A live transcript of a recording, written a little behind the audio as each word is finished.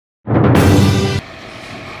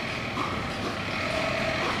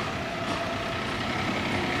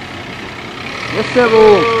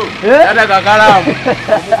Sebo. Dada kakalamu.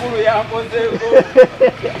 Mukulu yankozeeko.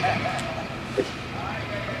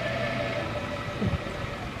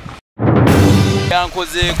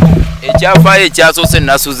 Yankozeeko. Ekyafaayo ekyasoose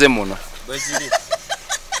nasuze muno.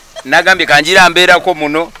 Nagambye kanjira mbeerako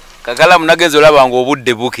muno. Kakalamu nagenze olaba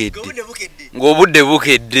ng'obudde bukedde. Ng'obudde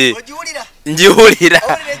bukedde. Njiwulira.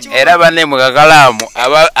 Era banne mu Kakalamu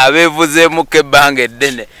abeevuzeemuko ebbanga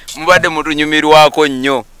eddene. Mubadde mutunyumirwako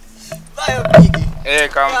nnyo.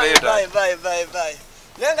 Kamveeta.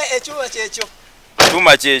 Nenga ekyuma kyekyo.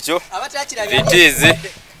 Kyuma kyekyo. It is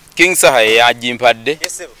King Saha yagimpadde.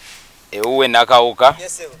 Ewuwe nakawuka.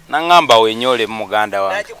 Nangamba wenyole mu muganda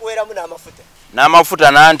wange. Nakikuweramu n'amafuta.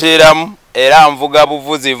 N'amafuta nanteeramu era nvuga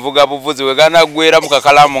buvuzi wegana gwera mu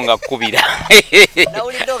Kakalamu nga kkubira.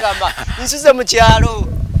 Nawulidde ogamba nsuze mu kyalo.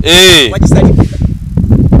 Wakisalira.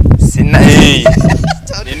 Sina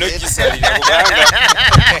nino kisalira kubanga.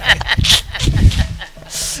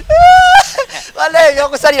 Wale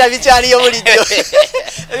ebyokusalira bikyaliyo bulijjo.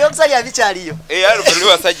 Ebyokusalira bikyaliyo. Tuli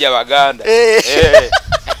basajja Baganda.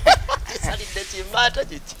 Salidde kimata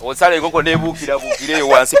kiki. Osala enkoko nebuukira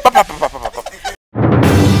wansi.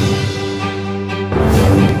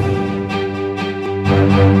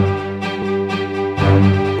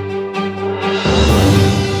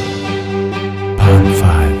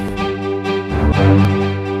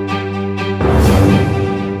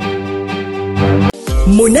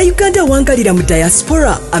 Muna Uganda wangalira mu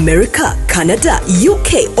diaspora, America, Canada,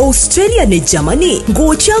 UK, Australia ne Germany.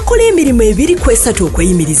 Ng'okyakola emirimu ebiri kwesatu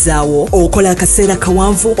okweyimirizaawo. Okola akaseera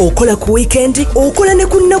kawanvu, okola ku weekend, okola ne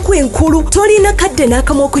ku nnaku enkulu. Tolina kadde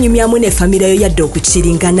n'akamu okunyumyamu ne famire yo yadde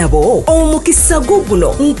okukiringa nabo. Omukisa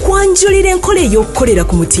guno nkwanjulira enkola ey'okukolera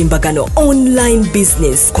ku mutimbagano. Online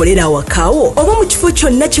business. Kolera awakaawo oba mu kifo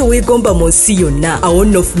kyonna kye weegomba mu nsi yonna. Awo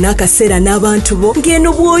n'ofuna akaseera n'abantu bo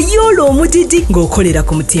ng'eno bw'oyoola omudidi ng'okolera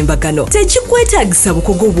ku mutimbagano. Tekikwetaagisa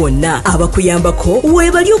bukugu bwonna. Abakuyambako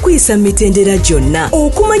weebali okuyisa mu mitendera gyonna.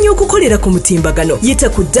 Okumanya okukolera ku mutimbagano yita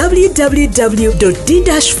ku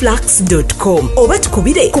www.d-flax.com oba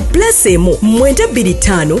tukubire ku +1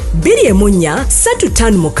 925 214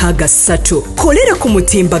 3563. Kolera ku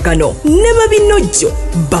mutimbagano ne babinojjo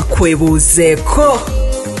bakwebuuzeeko.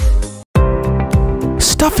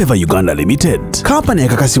 Staffever Uganda Limited, kampani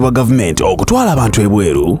yakakasibwa government okutwala abantu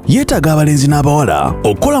ebweru, yeetaaga abalenzi n'abawala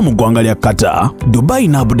okukola mu ggwanga lya Qatar, Dubai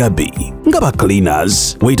na Abu Dhabi nga ba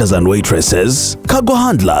cleaners, waiters and waitresses, cargo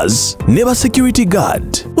handlers ne ba security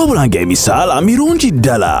guard. Wabula ng'emisaala mirungi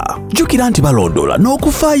ddala. Jjukira nti balondoola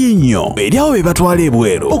n'okufaayo ennyo eri abo be batwala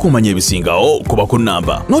ebweru. Okumanya ebisingawo kuba ku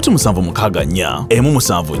nnamba 0764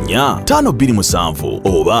 174 527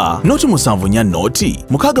 oba 0740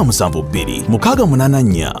 672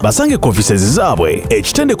 688. Basange ku offices zaabwe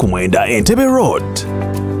ekitende ku Mwenda Entebbe Road.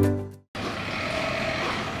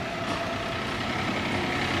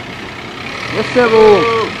 Sebo.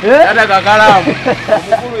 Dada kakalamu.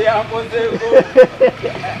 Mukulu yankozeeko.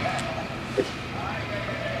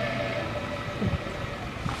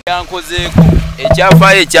 Yankozeeko.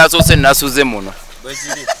 Ekyafaayo ekyasoose nasuze muno.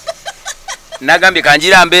 Nagambye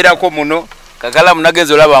kanjira mbeerako muno. Kakalamu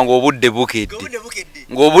nagenze olaba ng'obudde bukedde.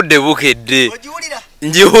 Ng'obudde bukedde.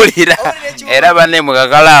 Njiwulira. Era banne mu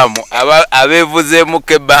Kakalamu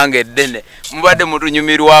abeevuzeemuko ebbanga eddene. Mubadde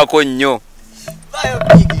mutunyumirwako nnyo.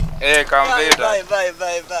 Kamveeta.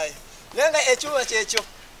 Nenga ekyuma kyekyo.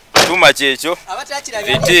 Kyuma kyekyo.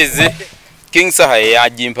 It is King Saha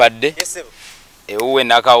yagimpadde. Ewuwe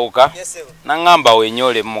nakawuka. Nangamba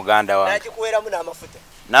wenyole mu muganda wange. Nakikuweramu n'amafuta.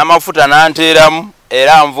 N'amafuta nanteeramu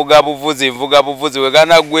era nvuga buvuzi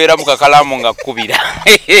wegana gwera mu Kakalamu nga kkubira.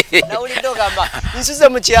 Nawulidde ogamba nsuze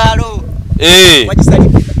mu kyalo.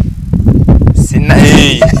 Wakisalira. Sina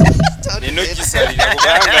nino kisalira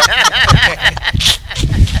kubanga.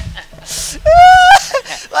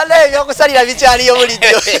 Wale ebyokusalira bikyaliyo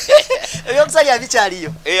bulijjo. Ebyokusalira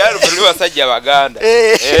bikyaliyo. Tuli basajja Baganda.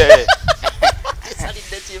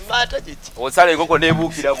 Salidde kimata kiki. Osala enkoko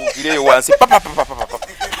nebuukira wansi.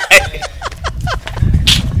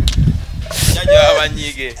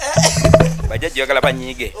 Abanyige. Bajjajja bagala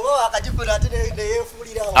banyiige. Oba akajikula ate ne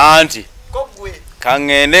yefuulirawo. Anti. Kogwe.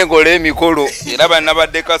 Kangende ngola emikolo era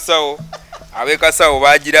bannabadde Kasawo. Ab'Ekasawo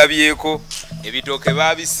bagirabyeko. Ebitooke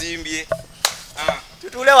babisimbye.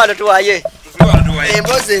 Tutule wano tuwaye.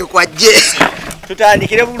 Emboze ekwajje.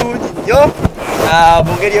 Tutandikire bulungi nnyo.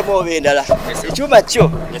 Mu ngeri emu oba endala. Ekyuma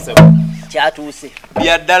kyo kyatuuse.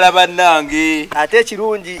 Byaddala bannange. Ate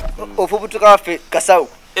ekirungi ofubutuka waffe Kasawo.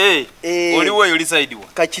 Oliwo oli side wa?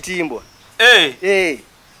 Kakitimbwa.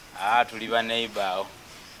 Tuli ba neighbor.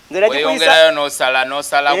 weyongerayo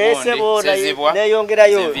nosala gundi sezibwa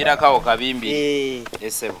sevirakawo kabimbi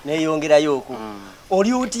esebo neyongerayo oku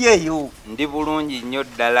oli uti eyo ndi bulungi nnyo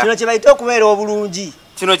ddala kino kyebayita okubeera obulungi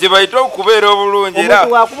era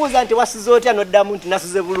omuntu wakubuuza nti wasuze otya noddamu nti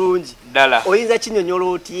nasuze bulungi ddala oyinza kinyonyola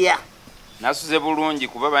otya nasuze bulungi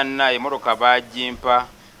kuba bannaye emotoka bagimpa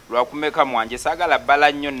lwakumeka mwanje saagala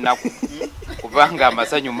bbala nnyo nnaku kubanga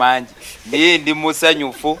amasanyu mangi naye ndi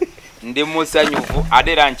musanyufu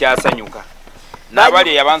ate era nkyasanyuka n'abali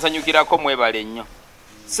eyabansanyukirako mwebale nnyo.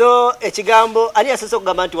 So ekigambo ani yasoose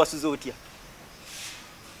okugamba nti wasuze otya?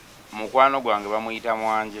 Mukwano gwange bamuyita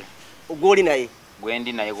Mwanje. Gwoli naye?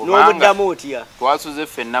 Gwendi naye kubanga n'omuddamu otya? Twasuze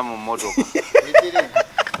ffenna mu mmotoka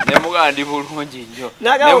ne mugamba ndi bulungi nnyo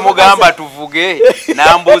ne mugamba tuvuge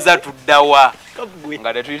n'ambuuza tuddawa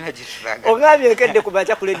nga tetulina kitulaga. Ogambye nkedde ku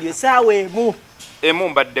makya ku leediyo essaawa emu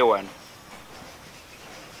mbadde wano.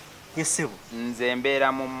 Yesebo nze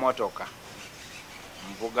mbeera mu mmotoka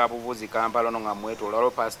mvuga buvuzi Kampala ono nga mwetoola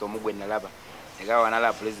olwo pastor omugwe nalaba egawa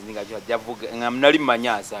nala president nga javuga nga mnali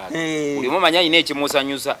mmanya asaaga buli mumanya alina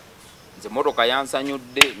ekimusanyusa nze mmotoka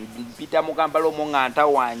yansanyudde mpita mu Kampala omwo nga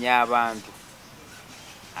ntawaanya abantu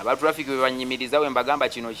aba traffic we banyimiriza we mbagamba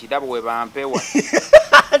kino kirabo we bampewa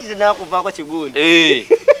nakuvaako kigundi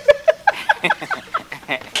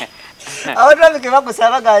awo traffic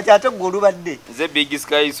bakusaba nti ate gwe olubadde nze Big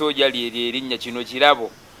Sky Soldier erinnya kino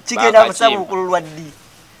kirabo kigenda kusabukulu lwa ddi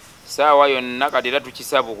saawa yonna kati era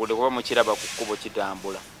tukisabukule kuba mukiraba ku kkubo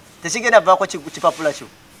kitambula tekigenda vaako kipapula kyo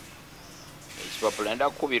ekipapula nda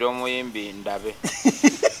kukubira omuyimbi ndabe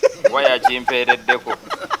kuba yakimpeereddeko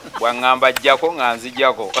bwaŋŋamba ajjako nga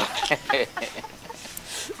nzijjako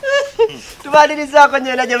tubalirizaako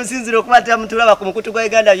nyenda gye musinzire okukwatira mutulaba ku mukutu gwa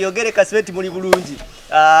Uganda byogere kasibeti muli bulungi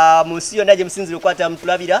mu nsi yonna gye musinzire okukwatira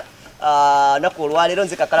mutulabira naku olwaleero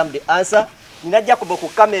nze Kakalamu the answer nina Jacob ku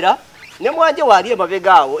kamera ne Mwanje waali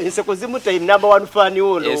emabega awo enseko zimutta number 1 fan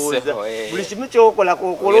wo ndowooza buli kimu kyokola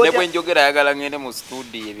kokolota ne bwenjogera ayagala ngende mu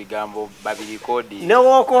studio ebigambo babirikodi ne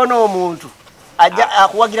wookoona omuntu ajja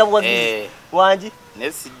akuwagira buwagizi Wanji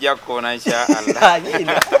ne sijjako insha Allah.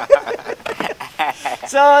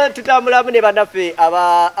 So tutambulamu ne bannaffe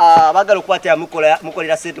abagala okukwatira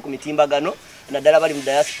mukolera ssente ku mitimbagano naddala bali mu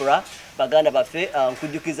diaspora baganda baffe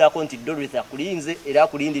nkujjukizaako nti Dorothy akulinze era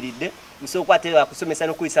akulindiridde nsokukwatira kusomesa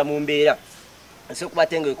n'okuyisa mu mbeera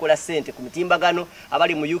nsokukwatira ngaekola ssente ku mitimbagano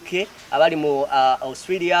abali mu UK abali mu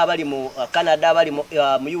Australia abali mu Canada abali mu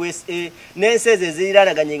USA n'ensi ezo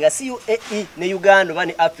eziriranaganye nga si UAE ne Uganda oba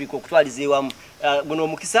ne Africa okutwaliza ewamu guno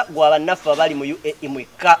omukisa gwa bannaffe abali mu UAE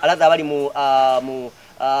mwekka alaza abali mu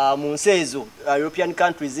nsi ezo European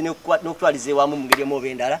countries n'okutwaliza ewamu mu ngeri emu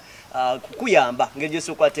endala kukuyamba ngeri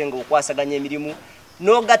gy'osobola nga okwasaganya emirimu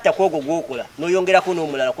n'ogatta ku ogwo gw'okola n'oyongerako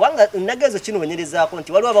n'omulala kubanga nagezo kinoonyerezaako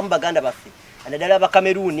nti waliwo abamu baganda baffe naddala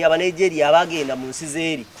abakameruni abanigeria abagenda mu nsi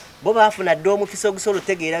z'eri bo baafuna dde omukisa ogusobola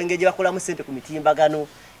otegeera engeri gye bakolamu ssente ku mitimbagano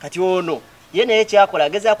kati ono ye naye kyakola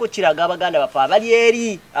agezaako kiraga abaganda baffe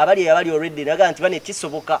abali already naga nti bane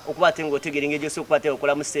kisoboka okuba ate ng'otegeera engeri gy'osobola okuba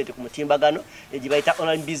okolamu ssente ku mutimbagano gye bayita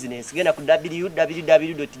online business genda ku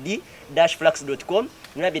www.d-flux.com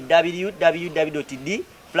nabye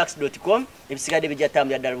www.d-flux.com ebisigadde bijja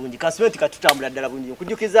tambula ddala bulungi kasubenti katutambula ddala bulungi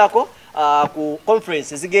nkujjukizaako ku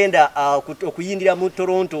conference zigenda okuyindira mu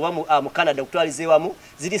Toronto oba mu Canada okutwaliza ewamu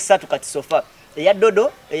ziri 3 kati sofa eya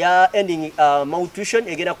dodo eya ending malnutrition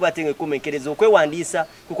egenda kuba tenge kumenkereza okwewandiisa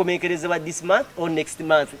kukomenkerezebwa this month or next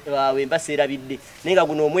month wemba seerabidde naye nga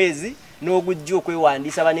guno omwezi n'ogujja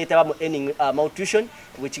okwewandiisa baneetaba mu ending malnutrition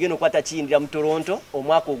bwekigenda okukwata kiyindira mu Toronto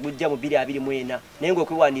omwaka ogujja mu 2024 naye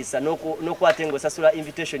ngaokwewandiisa n'okwata ng'osasula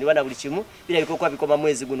invitation bana buli kimu birabika okuba bikoma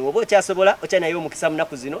mwezi guno oba okyasobola okyalinayo omukisa mu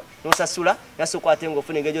nnaku zino n'osasula naso okwata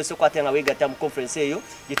ng'ofuna engeri gy'osobola nga weegatta mu conference eyo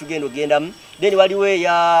gye tugenda ogendamu then waliwo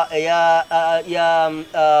ya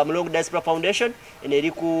Mulongo Diaspora Foundation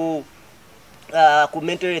eri ku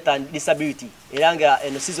mental health and disability era nga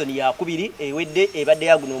eno season ya kubiri ewedde ebadde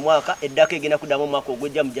ya guno omwaka eddako egenda kuddamu omwaka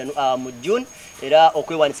ogujja mu June era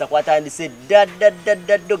okwewanisa kwatandise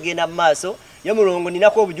ddaddaddaddo genda mu maaso ye Mulongo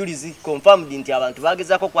ninako obujulizi confirmed nti abantu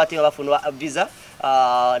bagezaako okwatenga bafuna visa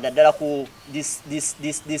naddala ku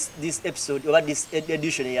this episode oba this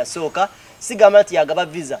edition eyasooka sigamba nti yagaba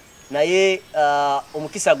visa naye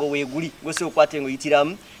omukisa go weeguli gosobola okukwata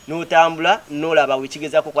ng'oyitiramu n'otambula n'olaba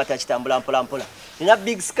wekigezaako kwata kitambula mpola mpola nina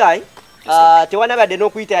Big Sky tewanabadde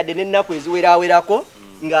n'okuyita yadde n'ennaku eziweraawerako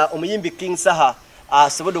nga omuyimbi King Saha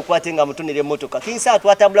asobodde okukwata nga mutonera emmotoka King Saha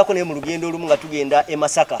twatambulako naye mu lugendo olumu nga tugenda e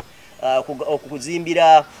Masaka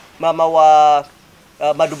okuzimbira maama wa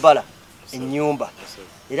Madubala ennyumba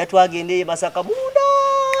era twagenda e Masaka munda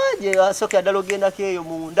ye asooka ddala ogendako eyo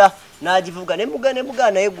munda n'agivuga ne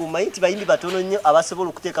mugana naye gumanyi nti bayimbi batono nnyo abasobola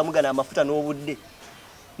okuteeka mugana amafuta n'obudde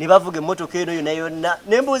ne bavuga emmotoka eno yonna yonna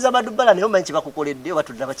ne mbuuza Madubbala naye omanyi kye bakukoledde oba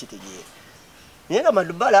tudda bakitegeera naye nga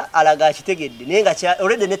Madubbala alaga akitegedde naye nga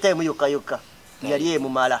already ne time yokka yali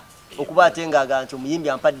emumala okuba ate ng'aga nti omuyimbi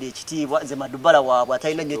ampadde ekitiibwa nze Madubbala waabwe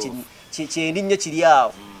atalina nnyo kyendi nnyo kiri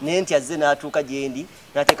awo naye nti azze n'atuuka gye ndi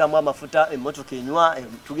n'ateekamu amafuta emmotoka enywa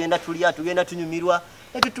tugenda tulya tugenda tunyumirwa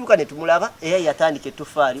ne tutuuka ne tumulaba era yatandika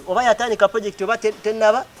ettufaali oba yatandika project oba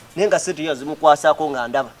tennaba naye nga sente yo zimukwasaako nga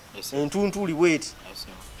ndaba entuntuli bweti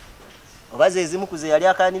oba ze ezimu ku ze yali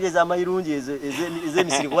akaanira ez'amayirungi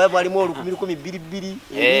ez'emisiri kuba mwalimu olukumi bbiri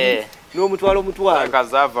n'omutwalo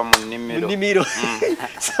akazaava mu nnimiro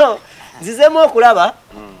so nzizeemu okulaba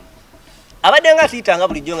abadde nga tuyitanga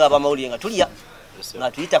bulijjo ng'abamawulire nga tulya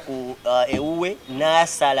nga tuyita ku ewuwe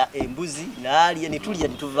n'asala embuzi n'alya ne tulya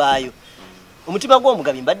ne tuvaayo omutima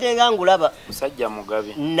gw'omugabi mbadde nga ngulaba musajja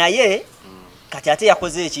mugabi naye kati ate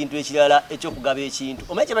yakoze ekintu ekirala ekyokugaba ekintu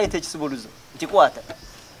omanyi kye bayita ekisubuluzo nkikwata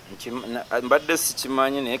mbadde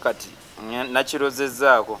sikimanyi naye kati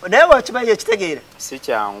nakirozezzaako naye wakimanyi ekitegeera si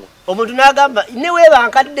kyangu omuntu n'agamba ne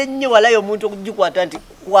weebankadde nnyo walayo omuntu okugikwata nti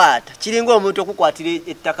kwata kiringa omuntu okukwatira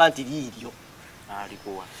ettaka nti liiryo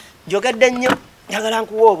alikuwa njogedde nnyo njagala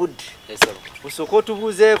nkuwa obudde osooka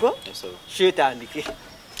otubuuzeeko kyetandike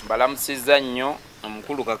mbalamusizza nnyo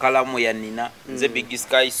omukulu Kakalamu yannina nze Big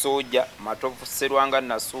Sky Soja Matovu Serwanga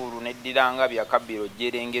Nasuulu neddiranga byakabiro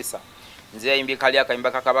jerengesa nze yayimbye kali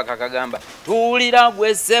akayimba kakabaka kagamba tuwulira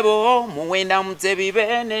gwe ssebo muwenda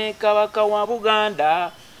mutsebibene kabaka wa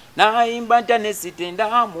Buganda nayimba ntya ne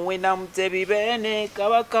sitenda muwenda mutsebibene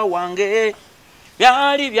kabaka wange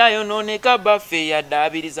byali byayonooneka baffe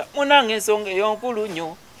yaddaabiriza munange ensonga ey'onkulu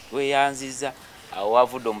nnyo tweyanziza awo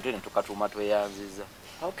wavudde omutwe ne tukatuuma tweyanziza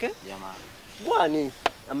gwani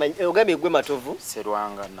ogambye gwe Matovu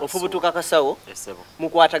Serwanga ofubutuka kasawo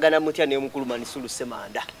mukwatagana mutya ne mukulu Manisulu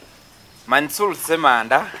Semanda Mansur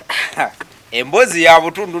Semanda embozi ya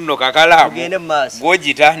butundu nno Kakalamu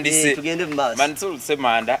gwogitandise Mansur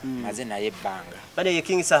Semanda maze naye ebbanga bane ye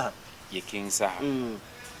King Saha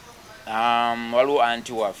waliwo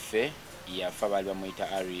anti waffe yafa baali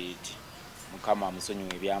bamuyita Arid mukama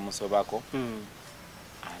amusonyiwa ebyamusobako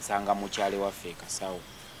ansanga mukyale waffe Kasawo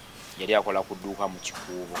yali akola ku dduuka mu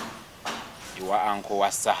Kikuubo ewa anko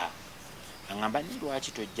wa Saha angamba ni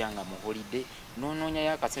lwaki tojjanga mu holiday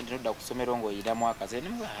nonoonyayo akasente nodda ku ssomero ng'oyiramu akasente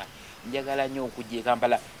njagala nnyo okujja e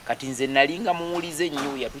Kampala kati nze nalinga muwulize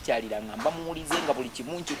nnyo yatukyaliranga mba muwulize nga buli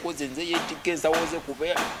kimu nkikoze nze yeetikka ensawooze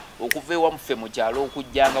okuva ewamuffe mu kyalo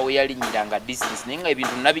okujjanga we yalinnyiranga distance naye nga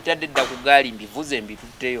ebintu nabitadde dda ku gaali mbivuze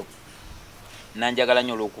mbitutteyo nanjagala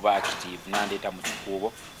nnyo olw'okuba active nandeeta mu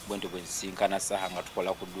Kikuubo bwentyo bwe nsisinkana Saha nga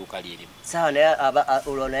tukola ku dduuka lye limu Saha naye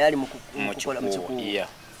olwo naye ali mu Kikuubo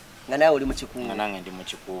nga nawe oli mu Kikuubo nga nange ndi mu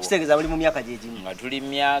Kikuubo kitegeeza muli mu myaka gye gimu nga tuli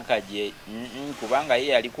myaka gye kubanga ye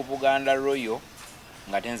yali ku Buganda Royal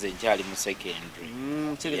nga tenze nkyali mu secondary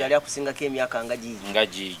kitegeeza yali akusingako emyaka nga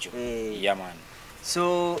giijo yaman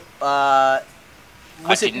so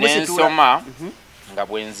kati nensoma nga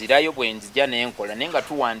bwenzirayo bwenzija nenkola naye nga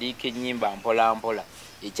tuwandiika ennyimba mpola mpola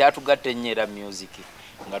ekyatugatta ennyo era music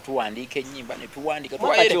nga tuwandiika ennyimba ne tuwandika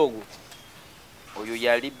oyo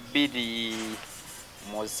yali 2007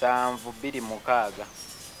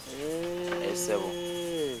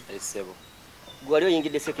 esebo gwali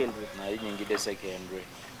oyingidde secondary naye nyingidde secondary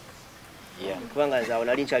kubanga nze awo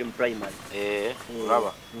nali nkyali mu primary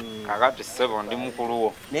olaba kakati sebo ndi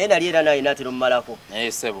mukuluwo naye nali era naye naatera omumalako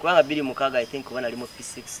naye sebo kubanga 26 I think kuba nali mu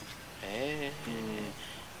P6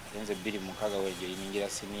 nze 26 wejo yingira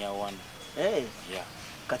senior 1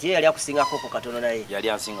 kati ye yali akusingako ko katono naye yali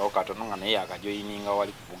ansingako katono nga naye akajoyininga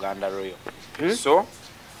wali ku Buganda Royal so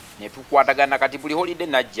ne tukwatagana kati buli holiday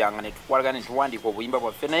najjanga ne tukwatagana ne tuwandika obuyimba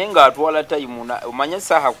bwaffe naye nga atwala time omanye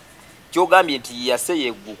Saha kyogambye nti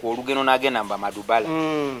yaseyegguka olugendo n'agenda mba Madubbala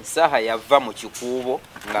Saha yava mu Kikuubo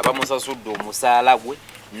nga bamusasudde omusaala gwe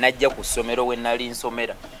najja ku ssomero we nali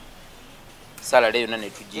nsomera salale yonna ne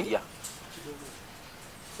tugirya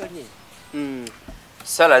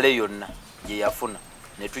salale yonna gye yafuna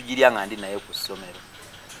ne tugirya nga ndi naye ku ssomero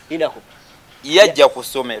yajja ku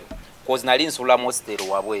ssomero kozi nali nsula mu hostel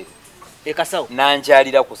wabweru Kasawo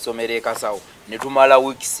nankyalira ku ssomero Kasawo ne tumala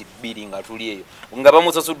weeks 2 nga tuli eyo nga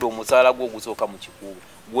bamusasudde omusaala gwo ogusooka mu Kikuubo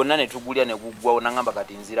gwonna ne tugulya ne guggwawo nangamba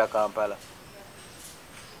kati nzira Kampala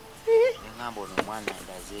ngamba ono omwana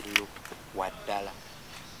ndazeeriyo waddala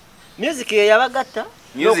music ye yabagatta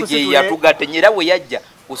music ye yatugatta nyera bwe yajja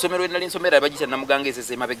ku ssomero nali nsomera bagisa namuganga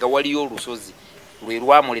esese mabega waliyo olusozi lwe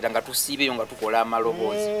lwamulira nga tusiibeyo nga tukola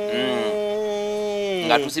amaloboozi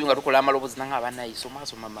nga tusibi nga tukola amalobozi nanga abana isoma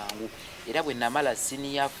mangu era bwe namala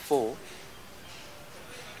senior 4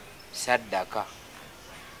 saddaka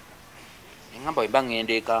ngamba wemba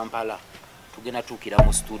ngende Kampala tugenda tukira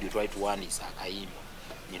mu studio twali tuwandiisa akayimba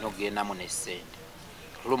nino genda mu ne sente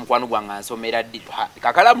tulo mukwano gwange nsomera ddi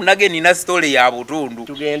Kakalamu nage nina story ya butundu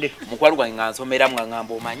tugende mukwano gwange nsomera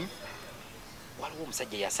ngamba omanyi waliwo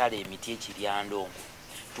omusajja yasala emiti ekiryandongo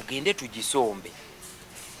tugende tugisombe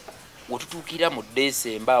wotutukira mu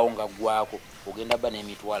December awo nga gwako ogenda ba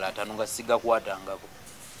n'emitwalo 5 nga siga kwatangako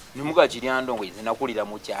nimuga kiryandongo zinakulira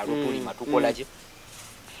mu kyalo tulima tukola ki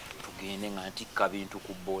tugende nga ntikka bintu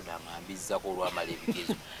ku boda ngambizako olwamala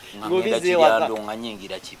ebigezo ngenda kiryandongo nga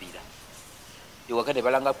nyingira kibira iwakati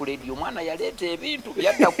balanga ku radio mwana yaleta ebintu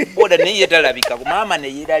yatta ku boda naye talabika ku mama ne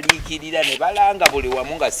yeralikirira ne balanga buli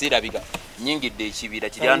wamu nga sirabika nyingidde ekibira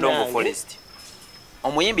kiryandongo forest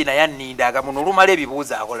omuyimbi naye nnindaga muno olumala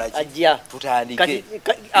ebibuuzo akola ki ajja tutandike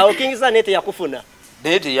awo Kingza nete yakufuna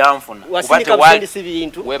nete yanfuna wasika busendisi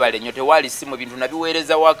bintu webale nnyo tewali simu bintu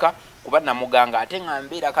nabiweereza waka kuba namuganga ate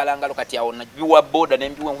ngambeera kalangalo kati awo nabiwa boda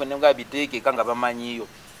nembiwenga biteeke kanga bamanyiyo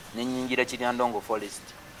nenyingira kiryandongo forest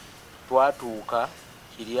twatuuka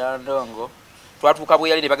kiryandongo twatuuka bwe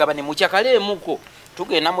yali ne bagamba ne mukyakale emuko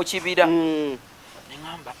tugenda mu kibira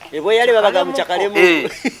ngamba ebo yali babaga mu kyakalemu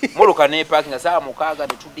muluka ne parking saa mukaga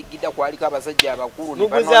ne tudigida kwaliko abasajja abakulu ne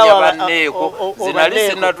banonya banneeko zinali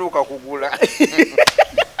sinatuuka kugula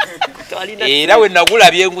era we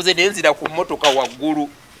nagula byenguze nenzira ku motoka waggulu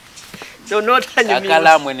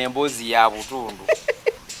Kakalamu n'emboozi ya butundu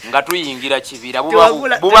nga tuyingira kibira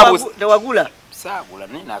tewagula saagula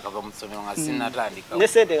nina akava mu ssomero nga sinatandika ne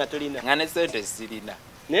sente nga tulina nga ne sente sirina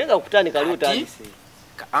naye nga kutandika lutandise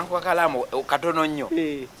Anko Kakalamu katono nnyo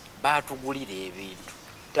batugulira ebintu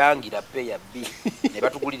tangira peya B ne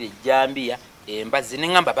batugulira ejjambiya embazi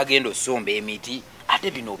n'engamba bagenda osomba emiti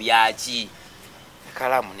ate bino byaki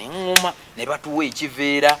Kakalamu n'enguma ne batuwa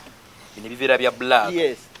ekiveera bino ebiveera bya black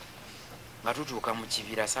nga tutuuka mu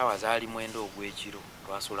kibira saawa zaali 9 ogw'ekiro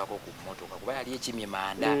twasulako ku mmotoka kuba yali ekimye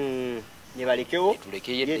manda ne balekewo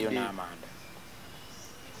tulekeyeddeyo n'amanda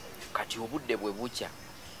kati obudde bwe bukya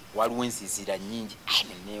waliwo ensisira nnyingi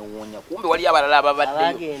neewuunya kumbe wali abalala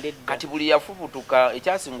ababaddeyo kati buli yafubutuka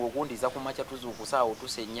ekyasinga okundiza ku makya tuzuukusaawo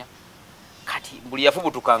tusenya kati buli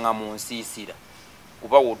yafubutukanga mu nsiisira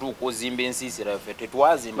kuba wotuuka ozimba ensiisira ffe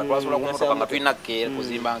tetwazimba twasula ku motoka nga tulina keera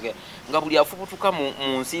kuzimba nga buli yafubutuka mu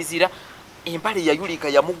nsiisira empale yayulika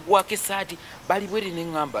yamuggwako esaati bali bwere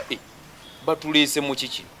neŋŋamba batuleese mu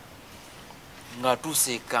kiki nga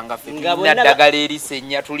tuseka nga ffe tulina ddagala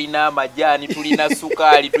erisenya tulina amajaani tulina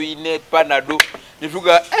sukaali tulina panado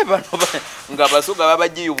netuga bano nga basoga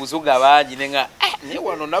babajiyo busoga bangi nenga naye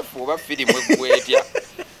wano naffe oba firimu egwetya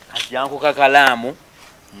kati Anko Kakalamu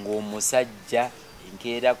ng'omusajja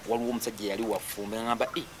enkeera waliwo omusajja yali wafumbe ngamba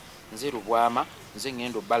nze Lubwama nze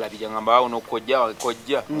ngenda obalabira ngamba awo nokojja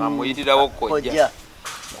nga muyitirawo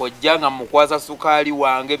kojja nga mukwasa sukaali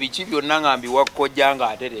wange biki byonna nga mbiwa kojja nga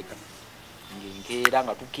atereka ng'enkeera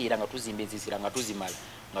nga tukeera nga tuzimba ensisira nga tuzimala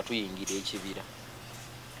nga tuyingira ekibira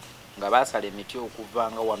nga baasala emiti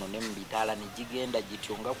okuvanga wano ne mu bitaala ne gigenda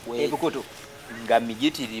gityo nga kwebukutu nga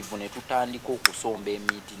miyitirivu ne tutandika okusomba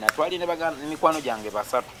emiti natwali ne mikwano gyange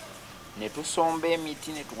basatu ne tusomba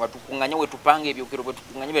emiti ne tukunganya we tupanga ebyokero bwe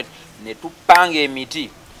tukunganya ne tupanga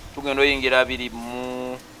emiti tugenda oyingira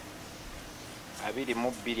 22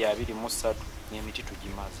 23 n'emiti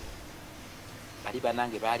tugimaze bali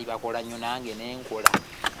banange baali bakola nnyo nange nenkola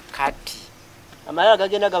kati amalala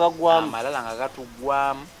gagenda gabagwamu amalala nga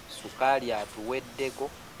gatugwamu sukaali atuweddeko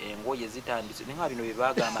engoye zitandise nenga bino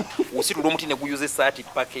bebagamba ositula omuti ne guyuza esaati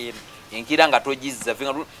paka eno enkira nga togizza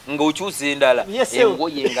nga okyusa endala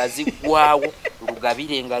engoye nga ziggwawo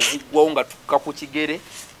lugabire nga ziggwawo nga tukka ku kigere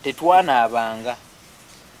tetwanaabanga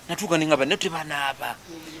natuuka nengamba ne tebanaaba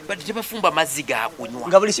bati tebafumba amazzi gakunywa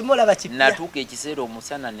nga buli kimu olaba kipya natuuka ekiseera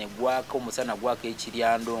omusana gwako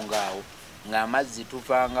ekiryandongo awo ng'amazzi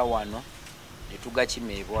tuvanga wano ne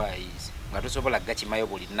tugakima ebwayizi nga tusobola gakimayo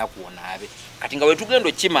buli nnaku onaabe kati nga wetugenda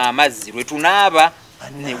okima amazzi lwetunaaba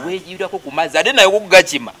neweejiirako ku mazzi ate naye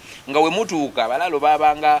okugakima nga wemutuuka abalalo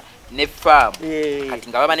babanga ne faamu kati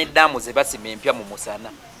nga baba n'eddamu ze basima empya mu musana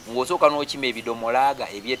ng'osooka n'okima ebidomolaga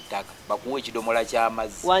eby'ettaka bakuwa ekidomola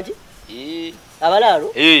ky'amazzi wangi abalaalo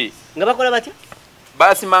nga bakola batya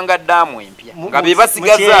basimanga ddaamu empya nga be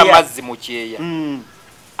basigaza amazzi mu kyeya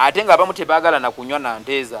ate nga abamu tebaagala na kunywa na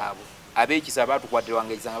nte zaabwe ab'ekisa baatukwatira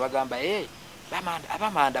wangaiza nga bagamba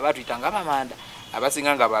abamanda batuyitanga abamanda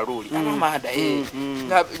abasinga nga baluuli abamanda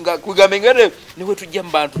nga kugambe ngere niwe tujja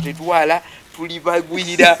mu bantu tetwala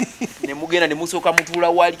tulibagwira ne mugenda ne musoka mutula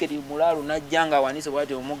wali kati mulalo najjanga wanise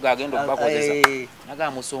bwate omugga agenda bakozesa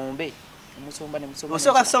naga musombe musomba ne musomba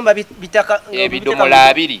osoka somba bitaka ebidomola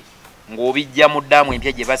abiri ng'obijja mu ddamu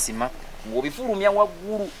empya gye basima ng'obifulumya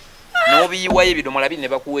waggulu n'obiyiwayo ebidomola abiri ne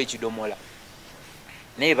bakuwa ekidomola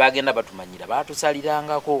naye bagenda batumanyira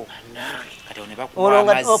batusalirangako kati ne bakuwa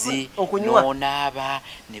amazzi n'onaaba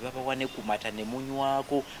ne babawa ne kumata ne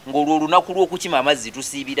munywako ng'olwo olunaku lw'okukima amazzi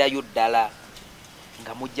tusiibirayo ddala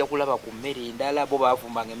nga mujja kulaba ku mmere endala bo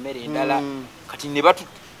baafumbanga emmere endala kati ne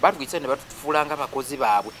batugisa ne batufuulanga bakozi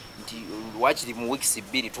baabwe nti wakiri mu weeks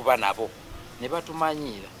 2 tuba nabo ne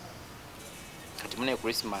batumanyira kati mune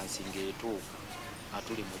Christmas ng'etuuka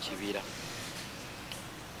atuli mu kibira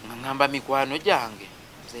ngamba mikwano gyange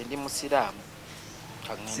nze ndi musiraamu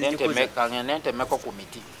kangende ntemeko ku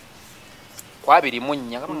miti kwabiri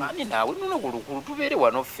munnya ngani naawe nuno kulukulu tubeere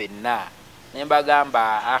wano ffenna ne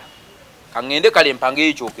mbagamba kangende kale mpange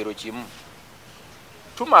ekyokero kimu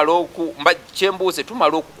tumala kyembuuse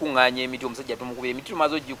tumala okukuŋŋaanya emiti omusajja tumukubira emiti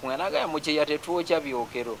tumaze ogikuŋŋaanya nagaya mukyeya tetwokya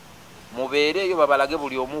byokero mubeereeyo babalage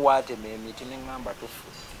buli omu waatema emiti neŋŋamba tufu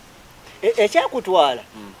ekyakutwala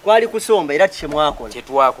kwali kusomba era kyemwakola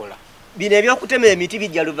kyetwakola bino ebyokutema emiti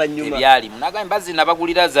bijja luvannyuma ebyalimu nagamba mbazi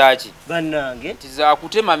nabagulira zaaki bannange nti za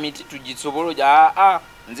kutema miti tugisobole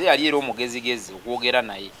nze yali era omugezigezi okwogera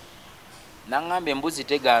naye naŋŋamba embuzi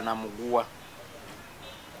tegaana muguwa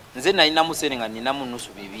nze nalinamu sente nga ninamu nusu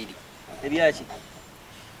 2 ebyaki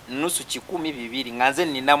nusu 100 nga nze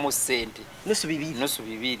ninamu sente nusu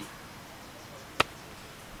 2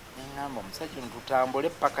 ngamba omusajja ntutambule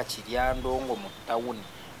paka Kiryandongo mu tawuni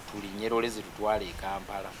tulinyerole zitutwale e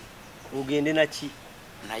Kampala ugende naki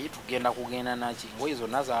naye kugenda naki ngoye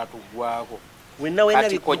zonna zaatugwako wenna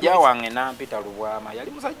kati kojja wange nampita Lubwama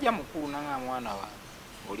yali musajja mukulu nanga mwana wange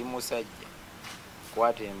oli musajja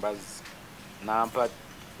kwata embazi nampa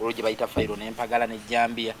olwo gye bayita fayiro nempagala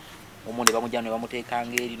nejjambiya omu ne bamujja ne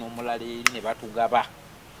bamuteekanga eri n'omulala eri ne batugaba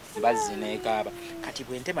mbazi neekaaba kati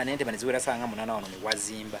bwentema nentema neziwera sanga 8 wano ne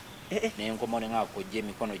wazimba nenkoma ne nga kojja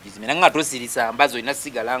emikono gizimira nga tosirisa mbazi olina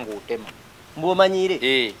sigala nga otema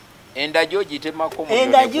mbwomanyire endajjo gitemako mu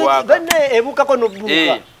endajjo banne ebukako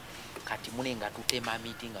n'obbuluka kati mune nga tutema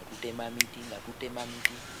miti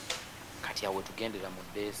kati awe tugendera mu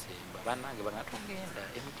Desemba bannange bangatugenda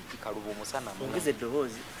emiti gikaluba omusana ongeze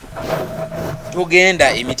eddoboozi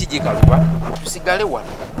tugenda emiti gikaluba tusigale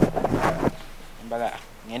wano mbaga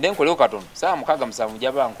ngende nkoleo katono saa 6:7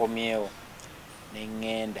 jaba nkomyewo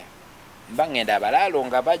nengenda mbangenda abalaalo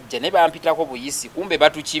nga bajja ne bampitako buyisi kumbe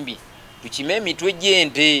batuchimbi tukime emitwe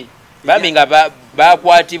gyente bambi nga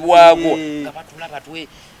bakwatibwako nga batulaba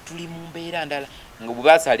tuli mu mbeera ndala nga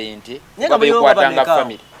bubasala ente babekwatanga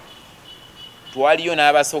family twaliyo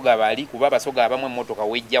n'abasoga bali kuba abasoga abamwe emmotoka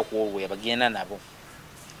wejja kuolwe bagenda nabo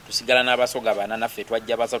tusigala n'abasoga bana naffe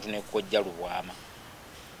twajja basatu ne Kojja Lubwama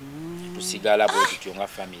tusigala bwe tutyo nga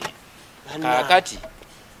family kakati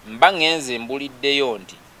mba ngenze mbuliddeyo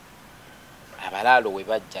nti abalaalo we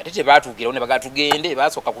bajja ate tebaatuukirawo ne bagatugende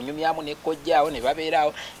basooka kunyumyamu ne Kojjaawo ne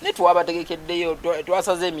babeeraawo ne twabategekeddeyo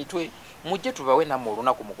twasaze emitwe mujje tubawe nammwe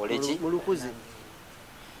olunaku mukoleki mulukuzi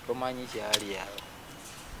tomanyi kyali awo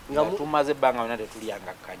nga tumaze ebbanga lyonna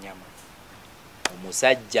tetulyanga kanyama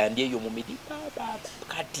omusajja ndi eyo mu miti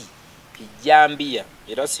kati ejjambiya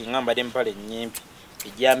era singa mbadde empale nnyimpi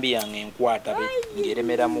ejjambiya ng'enkwata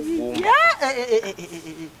ng'eremera mu ggumba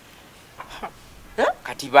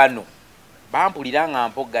kati bano bampulira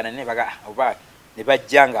nga mpoggana oba ne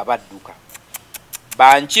bajja nga badduka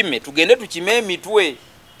bankime tugende tukime emitwe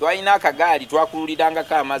twalina akagaali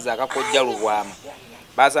twakululirangako amazzi akakojja Lubwama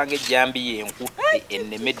basanga ejjambiya enkutte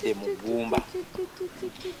ennemedde mu ggumba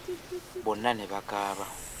bonna ne bakaaba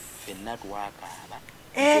ffenna twakaaba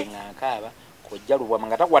nga nkaaba Kojja Lubwama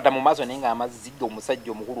nga takwata mu maaso naye nga amazigga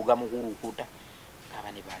omusajja omukulu gamukulukuta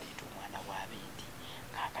kaaba ne baleeta omwana w'abendi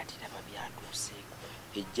kaakati laba byatuuseeko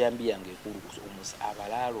ejjambiya ng'ekulukusa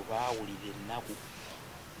abalaalo baawulira ennaku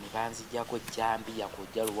ne banzijjako ejjambiya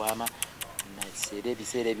Kojja Lubwama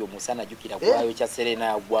ebiseera ebyo omusana jjukira gwaayo kya Serena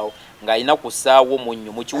agwawo ng'alina kusaawo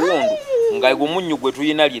munnyo mu kiwundu nga omunnyo gwe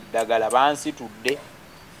tulina lyeddagala bansitudde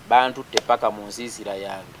bantutte paka mu nsiisira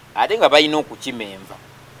yange ate nga balina okukima enva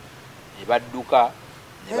ne badduka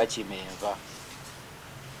ne bakima enva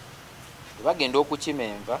bwe bagenda okukima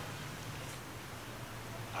enva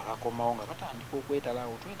abakomawo nga batandika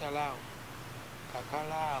okwetalaawo twetalaawo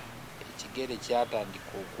kakalaamu ekigere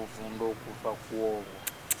kyatandika okuvunda okuva ku olwo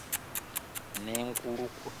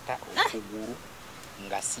n'enkulukuta okugulu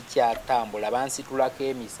nga sikyatambula bansitulako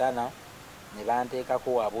emisana ne banteekako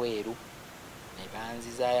wabweru ne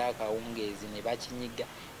banzizaayo akawungeezi ne bakinyiga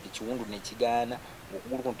ekiwundu ne kigaana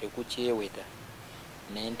okugulu kuno tekukyeweta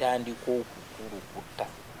n'entandika okukulukuta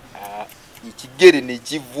ekigere ne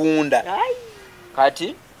kivunda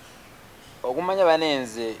kati okumanya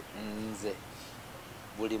banenze nze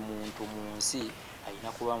buli muntu mu nsi alina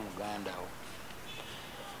kuba muganda wo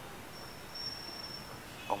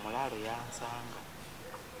omulaalo yansanga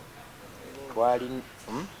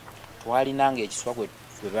twalinanga ekiswa gwe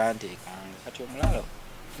banteekanga kati omulaalo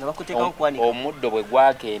omuddo bwe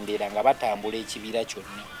gwakendera nga batambula ekibira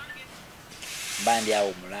kyonna bandi awo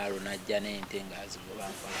omulaalo najja n'ente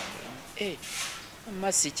ngaazigobankolaa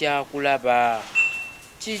amasi kyakulaba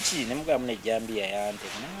kiki nemugamba nejjambiya yante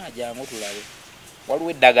jangu tulabe waliwo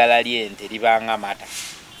eddagala ly'ente libanga mata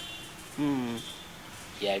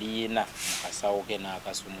yaliina mukasawo ke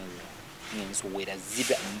n'akasumulwa nsowera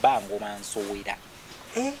ziba mbangoma nsowera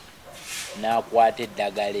n'akwata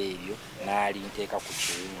eddagala eryo n'alinteeka ku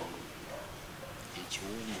kiwundu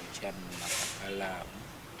ekiwundu kya Kakalaamu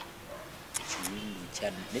ekiwundu kya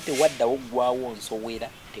ne tewaddawo ggwawo nsowera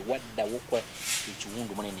tewaddawo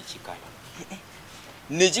ekiwundu mune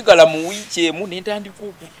nekikala mu wiiki emu netandika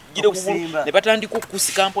okugira okugulu ne batandika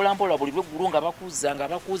okukusika mpolampola buli lweggulu nga bakuza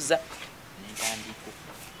netandika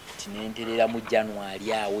tinenterera mu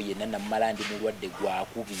January awo yenna namala ndi mulwadde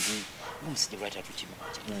gwakubiri omusajja lwatatu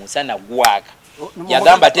musana gwaka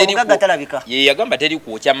yagamba teri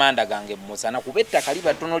kwokya manda gange musana kuba ettaka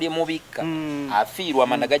liba ttono lye mubikka afiirwa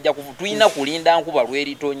amanda gajja kufu tulina kulinda nkuba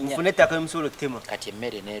lweritonnya kati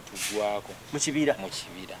emmere netugwako mu kibira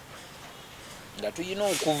nga tulina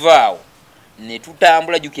okuvaawo ne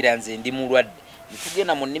tutambula jukira nze ndi mulwadde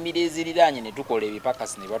netugenda mu nnimiro eziriraanye ne tukola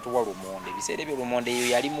ebipakasi ne batuwa lumonde ebiseera ebyo lumonde eyo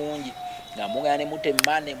yali mungi nga mugana ne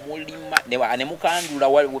mutema ne mulima ne mukandula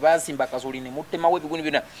we basimba kasoli ne mutemawo ebiguni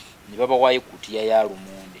byonna ne babawayo ekkutiya ya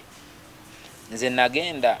lumonde nze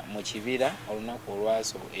nagenda mu kibira olunaku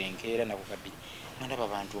olwaso enkeera nakukabiri mandaba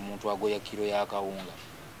abantu omuntu agoya kiro yakawunga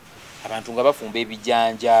abantu nga bafumba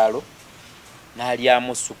ebijanjaalo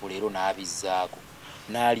n'alyamu supu leero n'abizzaako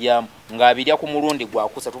n'alyamu ng'abirya ku mulundi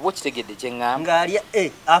gwakusa tuba okitegedde kyeŋŋamba ng'alya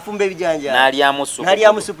afumba ebijanjaalo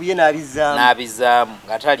n'alyamu supu ye n'abizaamu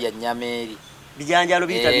ng'atalya nnyama eri bijanjaalo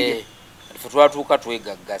biyita bire ffe twatuuka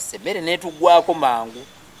twegaggase emmere n'etugwako mangu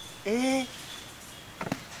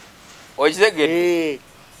okitegedde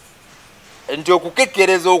nti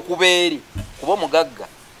okukekkereza okuba eri kuba omugagga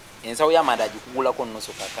ensawo y'amanda agikugulako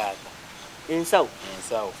nnusu kakaaga ensawo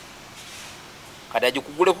kati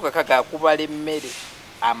agikuguleko kakaga akubala emmere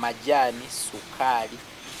amajaani sukaali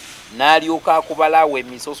n'alyoka akubalawo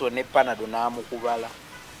emisoso ne panado n'amukubala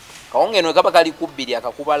kawungeeno kaba kali kubbiri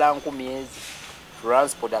akakubala 10,000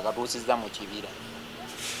 transport akatuusiza mu kibira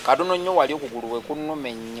katono nnyo wali okugulu we kunnuma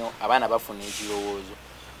ennyo abaana bafuna ekirowoozo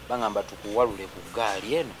bagamba tukuwalule ku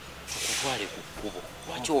ggaali eno tukutwale ku kkubo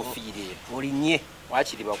lwaki ofiire eno olinnye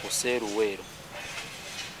wakiri bakuseeruweero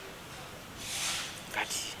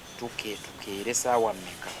kati tukeere saawa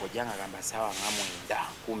mmeka ojanga gamba saawa nga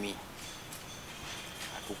 9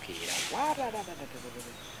 atukeera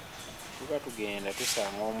tuba tugenda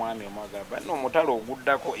tusanga omwami omwagamba n'omutalo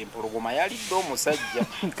oguddako empologoma yalidde omusajja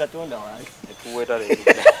katonda wange netuweta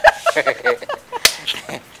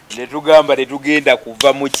netugamba netugenda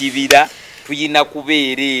kuva mu kibira tuyina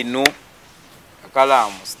kubeera eno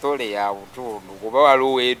Kakalaamu sitole ya butundu kuba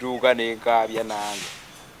waliwo weetuuka nenkaabya nange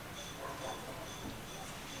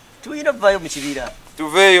tuyina vayo mu kibira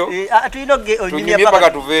tuveeyo tunyumye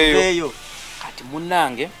paka tuveeyo kati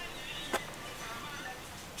munnange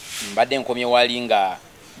mbadde nkomye wali nga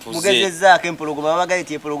mugezezaako empologoma babagaye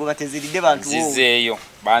ti empologoma teziridde bantu zizeeyo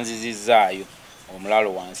banzizizaayo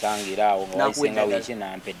omulalo wansangira awo nga wayisenga wiiki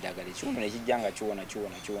nampa eddagala ekiwundu nekijja nga kiwona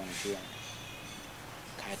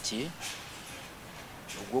kati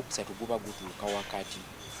ogwokusatu guba gutuuka wakati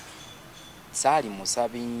saali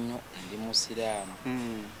musabi nnyo ndi musiraamu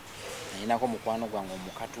nalinako mukwano gwange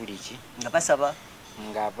omukatuliki nga basaba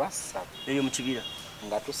eyo mu kibira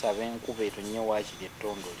nga tusaba enkuba etonnye waakiri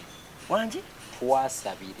ettondole wangi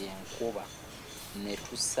twasabira enkuba ne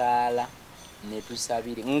tusaala ne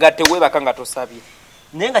tusabire nga teweebaka nga tosabire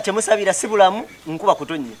naye nga kyemusabira si bulamu nkuba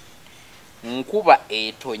kutonnye nkuba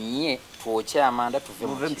etonnye twokya amanda tuve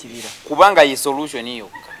mu kibira kubanga ye solution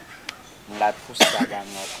yokka nga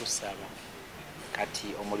tusaba kati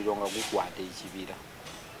omuliro nga gukwata ekibira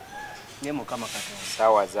ne mukama katonda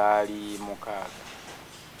saawa zaali 6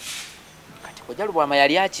 kati kojalubwama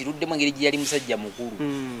yali akiruddemu engeri gye yali musajja mukulu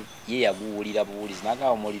ye yaguwulira buwulizi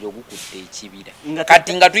nagamba omuliro gukudde ekibira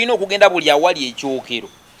kati nga tulina okugenda buli awali ekyokero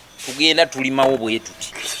tugenda tulimawo bwe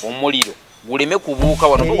tuti omuliro guleme kubuuka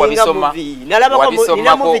wano wabisoma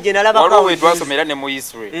waliwo wetwasomera ne mu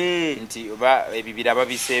history nti oba ebibira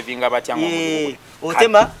babisevinga batya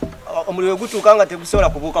otema omuliro gutuuka nga tegusobola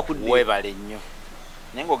kubuuka ku dde webale nnyo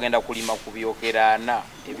naye ng'ogenda kulima ku byokeraana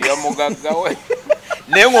ebyamugagga we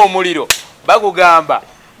naye ng'omuliro bagugamba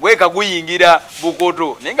gweka guyingira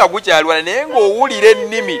bukoto naye nga gukyalwana naye ng'owulira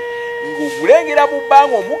ennimi ng'ogulengera mu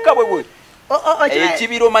bbanga omukka bwe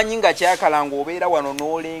ekibira omanyi nga kyakala ng'obeera wano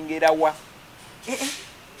n'olengerawa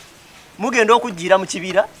mugenda okujjira mu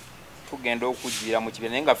kibira tugenda okujjira mu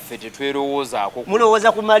kibira naye nga ffe tetwerowoozaako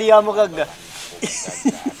mulowooza ku mali ya mugagga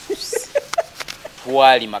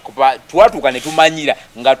twalima kuba twatuuka ne tumanyira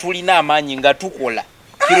nga tulina amaanyi nga tukola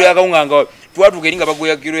kiro yakawunga nga twatuuka eri nga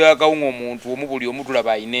bagoya kiro yakawunga omuntu omu buli omu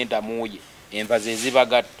tulaba ayina entamuye enva ze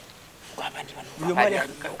zibagatta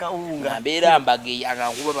mbeera mbageya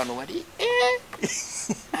agankuba bano bali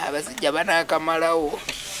abasajja banaakamalawo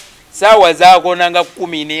saawa zaakona nga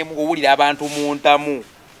 11 owulira abantu mu ntamu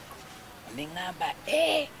neŋŋamba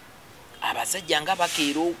abasajja nga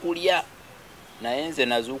bakeera okulya naye nze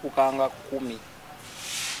nazuukukanga 10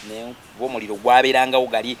 naye omuliro gwabeerangawo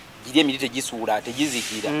gali giri emiti tegisuula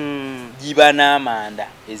tegizikira giba n'amanda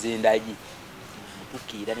ez'endagi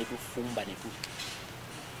tukiira ne tufumba ne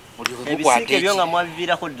ebisiika ebyo nga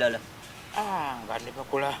mwabiviirako ddala nga ne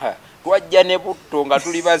bakola twajja ne butto nga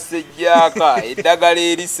tuli basejjaaka eddagala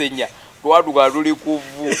erisenya twatuka tuli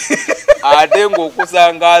kuvu ate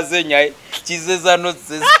ng'okusanga azenya kizeza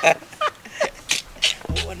nozeza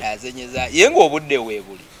ona azenyeza ye ng'obudde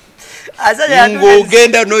weebuli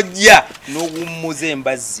ng'ogenda nojja n'owummuza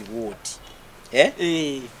embazzi bwoti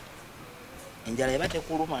enjala eba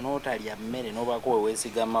tekuluma n'otalya mmere n'obaako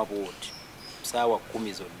weweesigama bwoti saawa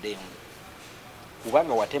 10 zoddengu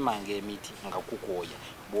kubanga watemanga emiti nga kukooya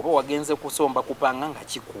bw'oba wagenze kusomba kupanga nga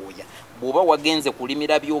kikooya bw'oba wagenze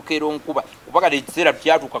kulimira byokero nkuba kuba kati ekiseera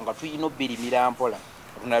tukyatuuka nga tuyina obbirimira mpola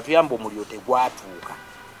katonda tuyamba omuliro tegwatuuka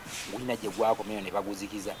gulina gye gwakomeyo ne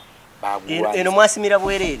baguzikiza eno mwasimira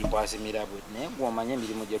bwereere twasimira bwe naye gw'omanya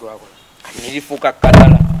emirimu gye twakola kati nerifuuka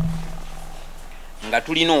katala nga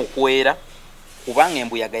tulina okwera kubanga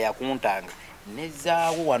embuyaga yakuntanga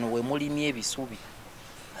nezaawo wano we mulimye ebisubi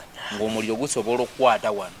ng'omuliro gusobola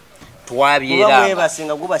okukwata wano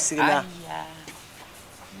twabyeramwebasinga gubasirina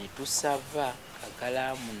ne tusava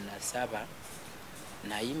kakalaamu nasaba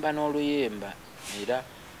nayimba n'oluyemba era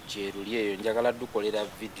kyeruli eyo njagala dukolera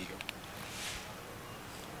vidiyo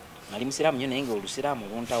nali musiraamu nnyo naye ng'olusiraamu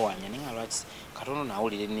luntawanya naye nga lwaki katono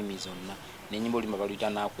nawulira ennimi zonna n'ennyimba oluyimba baluyita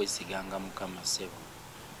nakwesiganga mukama ssebo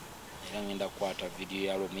era ngenda kukwata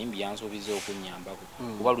vidiyo yalwo omuyimbi yansuubiza okunnyambako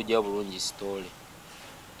kuba lujjayo bulungi sitoole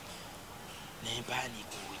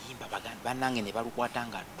nempaniika oluyimba bannange ne balukwata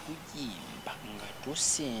nga tuyimba nga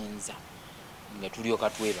tusinza nga tulyoka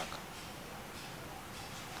twebaka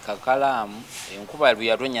kakalaamu enkuba lwe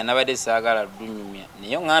yatonya nabadde saagala lunyumya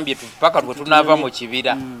naye ŋŋambye paka twe tunaava mu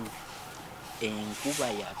kibira enkuba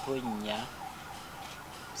yatonya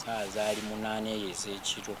saa zaali 8 eyo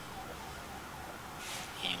ez'ekiro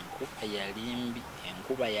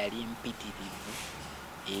enkuba yali mpitirivu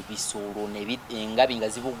ebisolo engabi nga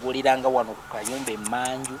zibuguliranga wano ku kayumba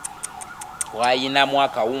emmanju twayinamu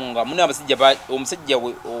akawunga muna omusajja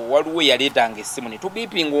waliwo yaleetanga essimu ne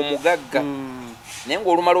tubiipinga omugagga naye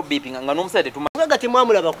ng'olumala obiipinga nga n'omusajja temugagga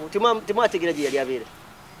temwamulabako temwategeera gye yali abeera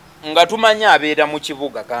nga tumanye abeera mu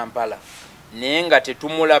kibuga Kampala naye nga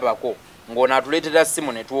tetumulabako ng'onaatuleetera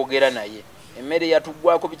ssimu ne twogera naye emmere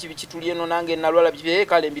yatuggwako biki biki tuli eno nange nalwala biki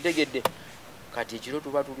kale mbitegedde kati ekiro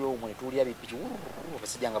tuba tuli omwe ne tulya bipiki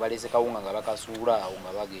abasajja nga baleese kawunga nga bakasuula awo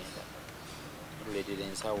nga bagenda tuleetera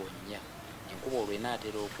ensawo 4 enkuba olwo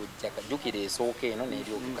enaatera okujja kajjukira esooka eno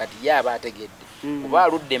n'eryoka kati ye aba ategedde kuba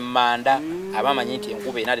aludde emmanda aba amanyi nti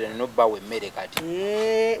enkuba enaatera nenobbawo emmere kati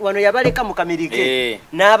wano yabaleka mu kamirike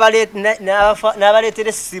n'abaleetera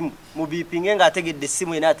essimu mu biipinge ng'ategedde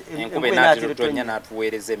essimu enkuba enaatera otonya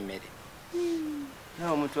n'atuweereza emmere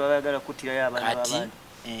omuntu abayagala kuttirayo abaana babandi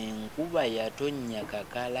enkuba yatonya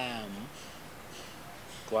kakalaamu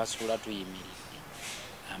twasula tuyimiridde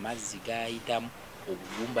amazzi gayitamu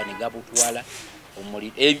obugumba ne gabutwala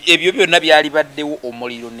omuliro ebyo byonna byali baddewo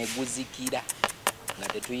omuliro ne guzikira nga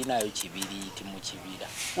tetuyinayo kibiriiti mu kibira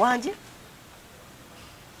wanje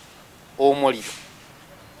omuliro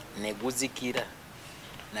ne guzikira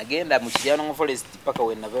nagenda mu Kiryango Forest paka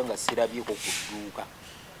we nava nga sirabyeko ku dduuka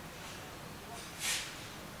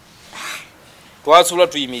twasula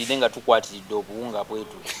tuyimiridde nga tukwatiridde obuwunga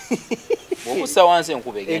bwetu bwobusa wansi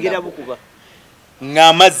enkuba egenda bukuba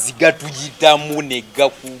ng'amazzi gatuyitamu ne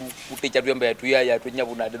gakulukuta ekyatuyamba yatuyaya atonya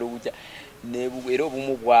bunaddala obukya era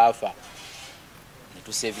obumu bwafa ne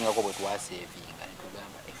netusevingako bwe twasevinga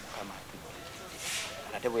netugamba Mukama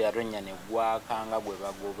ate bwe yatonya ne gwakanga gwe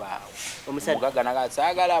bagobaawo omugagga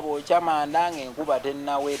nagasaagala bwokya manda ng'enkuba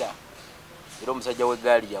tennawera era omusajja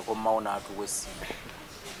w'eggaali yakomawo n'atuwa essimu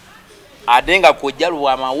ate nga kojja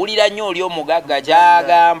lwamawulira nnyo oli omugagga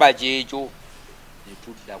kyagamba kyekyo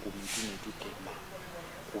netudda ku miti netutema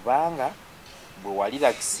kubanga bwe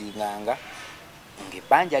waliragisinganga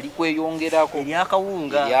ng'ebbanja likweyongerako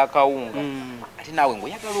eryakawunga ate naawe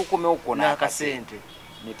ng'oyagala okomewo kona akasente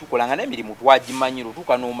netukolanga n'emirimu twagimanyira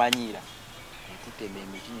otuuka n'omanyira netutema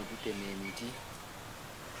emiti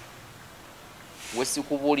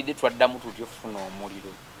wesikubuulidde twaddamu tutyo funa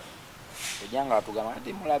omuliro ojanga atugamba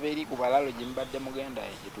ati mulaba eri ku balalo gye mubadde mugenda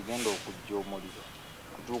gye tugenda okujja omuliro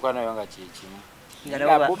kutuuka nayo nga kyekimu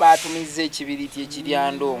bo baatumiza ekibiriti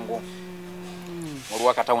ekiryandongo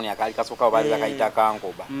olwakatawuni akaali kasookawo baali bakayita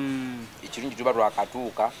kankoba ekirungi tuba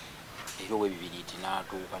twakatuuka era ow'ebibiriti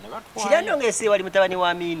n'atuuka ne batwala kiryandongo esi wali mutabani wa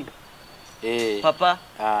Amini papa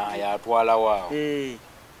yatwala waawo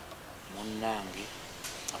munnange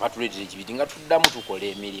abatuleetera ekibiriti nga tuddamu tukola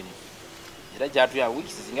emirimu era kyatuya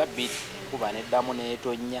wiikisi zinga bbiri enkuba neddamu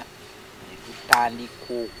neetonnya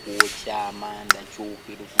netutandika okwokya amanda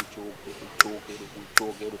kyokero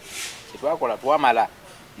kyetwakola twamala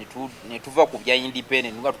netuva ku bya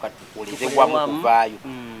independent nga tukatukoleze wamu kuvaayo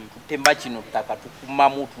tutemba kino ttaka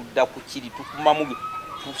tukumamu tudda ku kiri tukumamu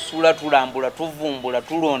tusula tulambula tuvumbula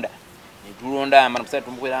tulonda netulonda amanda musajja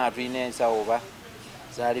tumukwera nga tulina ensawo oba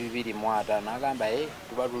zaali 205 n'agamba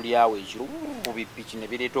tuba tuli awo ekiro mu bipiki ne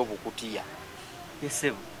bireeta obukutiya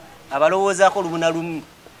yesebo abalowoozaako lubuna lumu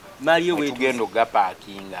maliyo wetu tugenda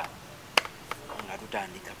ogapaakinga nga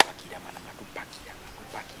tutandika pakira mana nga tupakira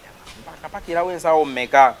mpaka pakirawo ensawo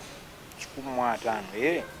mmeka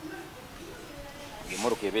 15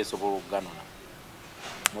 ng'emmotoka eba esobola okuganona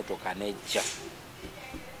motoka nejja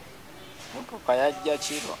motoka yajja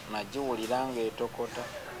kiro nagiwulira ng'etokota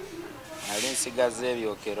nali nsigaza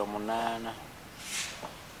ebyokero 8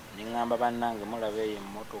 niŋŋamba bannange mulaba eyo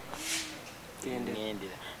emmotoka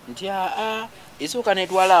ngendera nti esooka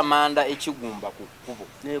netwala amanda ekigumba ku kkubo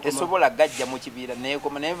tesobola gajja mu kibiira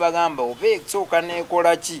neekoma naye bagamba oba esooka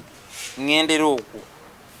neekola ki ŋŋendera okwo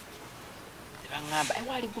tebaŋŋamba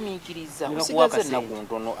wali gumiikiriza osigaze ennaku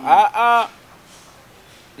ntono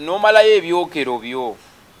n'omalayo ebyokero byo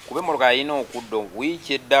kuba emmotoka yalina okudda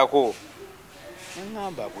wiiki eddako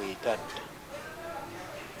neŋŋamba bwetadda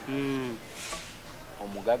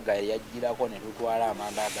omugagga yajjirako ne tutwala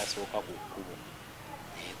amanda agasooka ku kkubo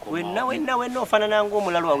wenna ofaanana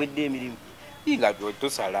ng'omulalu awedde emirimu nga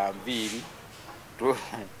tosala nviiri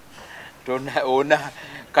ona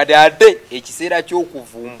kati ate ekiseera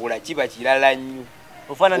ky'okuvumbula kiba kirala nnyo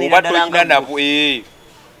oba tolina nabo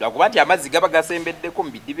lwakuba nti amazzi gaba gasembeddeko mu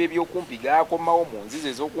bidiba ebyokumpi gakomawo mu nzizi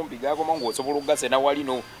ez'okumpi gakomawo ng'osobola okugasena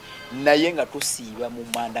walino naye nga tusiiba mu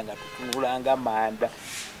manda nga tutunulanga manda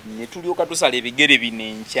ne tulyoka tusala ebigere bino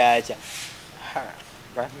enkyakya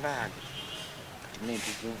bannange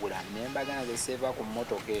nentukumbula nembagana zeseeva ku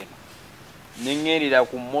mmotoka eno neŋŋerera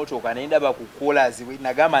ku mmotoka naye ndaba ku kolazi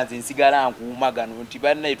nagamba nze nsigala nkuuma gano nti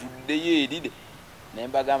bannaye tuddeyo eride naye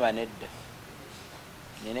mbagamba nedda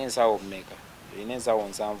nina ensawo mmeka erina ensawo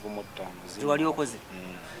 75 ziwali okoze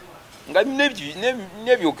nga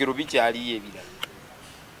nebyokero bikyaliyo ebirala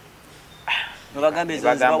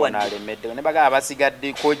nalemedde ne bagamba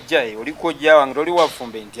basigadde kojja oli kojja wange toli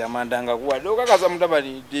wafumbe nti amanda nga kuwadde okakaza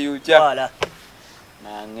mutabani teyokya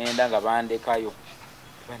nangenda nga bandekayo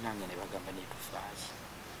banange ne bagamba netufaazi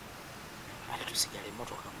ate tusigala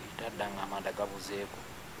emmotoka bwetadda nga amanda gabuzeeko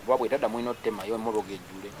kuba bwetadda mulina otemayo emmotoka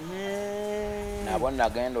ejjule nabo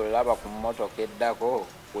nagenda olaba ku mmotoka eddako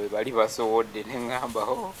we bali basowodde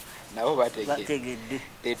neŋŋambaho nabo bategedde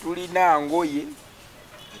tetulina ngoye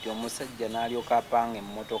nti omusajja n'alyoka apanga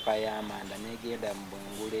emmotoka y'amanda negenda mu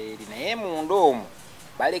bwengula eri naye munda omwo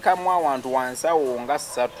balekamu awantu wansawo nga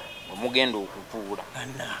 3 omugenda okutuula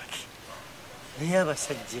naye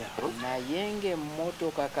abasajja naye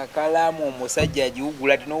ng'emmotoka kakalaamu omusajja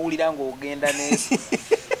agiwugula tinowulira ng'ogenda n'ensi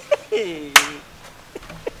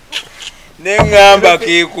neŋŋamba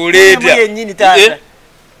kekuleeta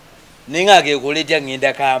naye nga kekuleeta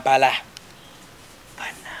ŋŋenda Kampala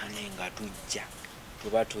bannange nga tujja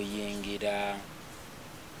tuba tuyingira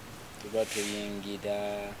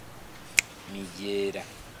Mijeera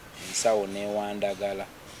ensawo newandagala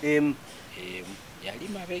yali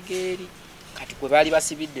mabegeeri kati kwe baali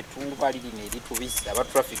basibidde tunduka lirina eritubisa aba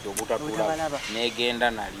traffic obutatulaba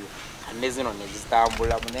negenda nalyo ane zino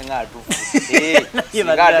nezitambula munenga atufudde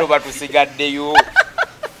singa ate batusigaddeyo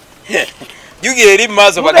Yugira eri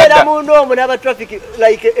maso baganda baganda mundo omu n'aba traffic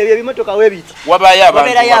like ebyo bimotoka webiti wabayo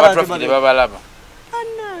abantu aba traffic babalaba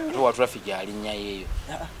wa traffic alinya yeyo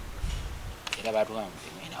era batu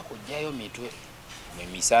ngena kujjayo mitwe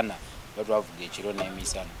memisana batu avuga ekiro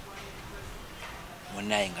n'emisana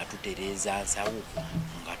munaye nga tutereza nsawo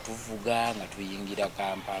nga tuvuga nga tuyingira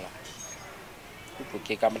Kampala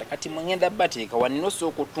tutuke Kampala kati mwengenda bateeka wanino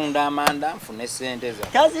okutunda amanda nfune sente za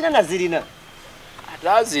tazina na zirina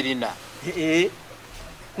atazirina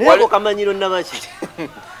Niko kamanyiro namachi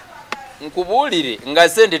nkubulire nga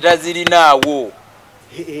sente tazirinaawo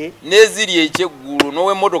neziri ekyeggulo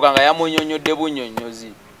nowe motoka nga yamunyonyodde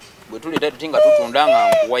bunyonyozi bwe tuleta tutinga tutunda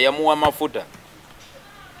nga nkuwa yamuwa mafuta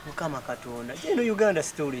mukama katonda jeno Uganda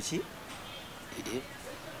story ki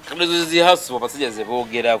kalezo zihaso basajja ze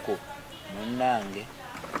boogerako munnange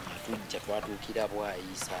atujja twatuukira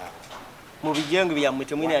bwayisa mu bijengo byammwe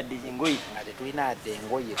temwina adde ngoyi ate tulina adde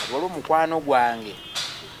ngoyi waliwo mukwano gwange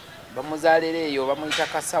bamuzaalira eyo bamuyita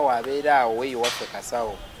Kasawo abeera awo eyo waffe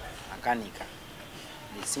Kasawo akanika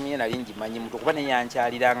esimu ye nali ngimanyi mutu kuba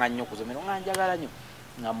neyankyaliranga nnyo kuzomero nga njagala nnyo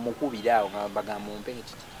nga mukubira awo nga bagamba mumpe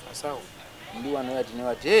kiti Kasawo ndi wano yati ne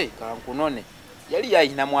wati kankunone yali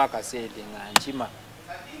yayinamu akasente nga nkima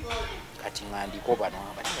kati ngandiko bano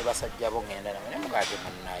abane basajja bo ngenda nawe mugate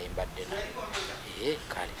munnaye mbadde naye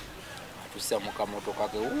kale atusa mukamotoka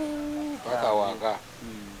ke paka wanga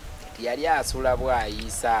yali asula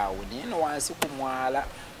bwayisa awo neno wansi ku mwala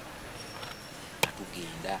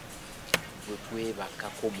atugenda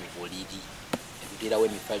twebakako mu buliri tuterawo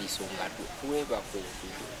emifaliso nga twebako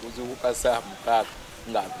tuzibuka saa mukaaga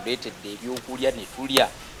nga tuleetedde ebyokulya ne tulya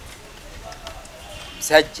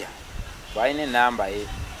musajja twalina enamba ye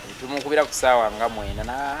tumukubira ku ssaawa nga 9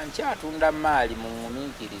 nankyatunda maali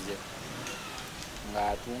mumumiikirize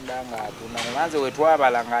ng'atunda mumanze we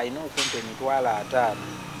twabala ng'alina okumpa emitwalo 5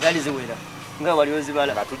 zali ziwera nga waliwo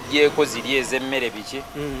zibala nga tuggyeko ziri ez'emmere biki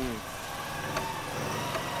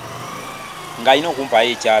ng'alina okumpayo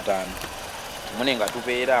ekyataano mune nga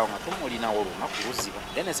tubeera awo nga tumulinawo olunaku luziba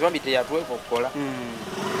then sebambi teyatweka okukola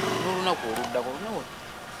n'olunaku oluddako lunawe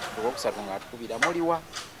olwokusatu ng'atukubira muliwa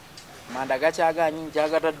manda gakyaganyi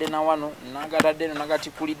nkyagatadde na wano nagatadde no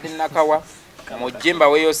nagatikulidde nakawa mujje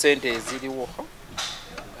mbaweeyo sente eziriwo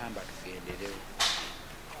gamba tugenderewo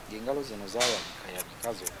ng'engalo zino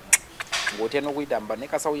zayabikazo ng'otya n'okuyita mba ne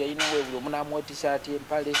Kasawo yayinawo buli omu n'amuwa t-shirt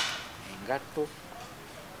empale engatto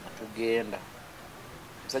natugenda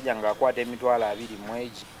musajja ng'akwata emitwalo 20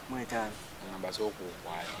 ngamba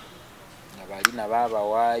sookukwata nga bali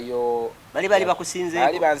nababawaayo bali bakusinzeeko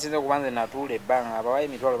bali bansinze kubanze natuula ebbanga abawaayo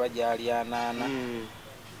emitwalo bajali 8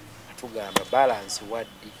 atugamba balance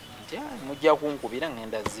waddi nti mujja kunkubira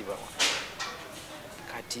ngenda zibawa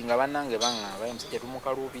kati nga bannange baŋŋamba omusajja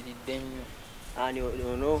tumukaluubiridde nnyo ani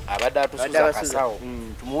ono abadde atusuza Kasawo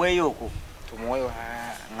tumuweeyo okwo tumuweeyo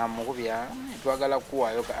nga mukubya twagala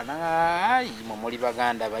kuwaayo ayi mwe muli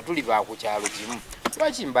baganda batuli bakukyalo kimu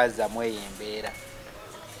lwaki mbazzamu eyo embeera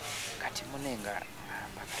kati munenga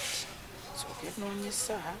ngamba kati soke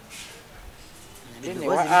noonyesa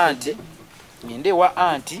ngende ewa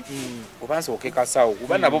anti oba nsooke Kasawo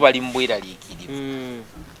kuba nabo bali mu bweraliikirivu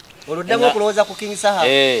oluddamu okulowooza ku King Saha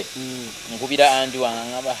nkubira anti wange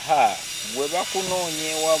ngamba gwe bakunoonya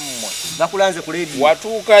ewammwe bakulanze ku leediyo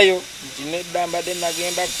watuukayo nti nedda mbadde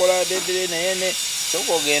nagenda kukola dedere naye ne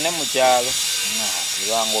soka ogende mu kyalo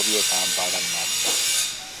ebanga obye Kampala nadda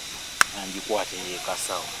angikwate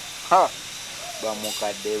Kasawo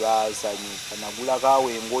bamukadde basanyuka nagulako awo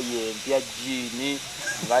engoye empya jiini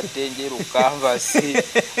ngatte enjeru kanvasi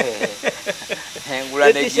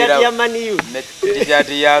engula t-shirt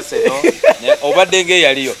ya Seno obadde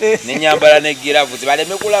ng'eyaliyo nenyambala ne giravuzi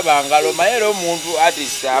baleme kulaba ngalo mayero omuntu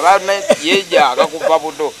artist abana yeja akakupa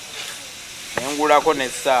buto nengulako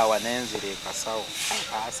n'essaawa nenzira Kasawo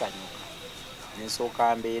asanyuka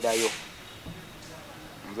nensooka mbeerayo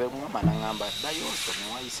nze ngamba nangamba ddayo osome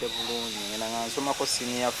wayise bulungi ngenda nga nsomako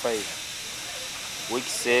senior 5 week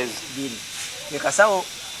says bili Kasawo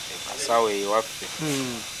eyo waffe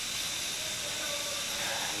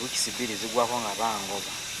weeks 2 zigwako nga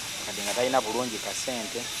bangoba kati nga talina bulungi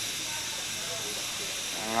kasente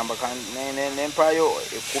ngamba nempayo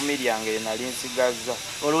 10 lyange nali nsigaza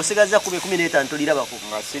olwosigaza 15 tolirabako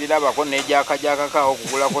nga sirirabako nejakakawo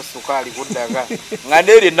okugulako sukaali kuddaga nga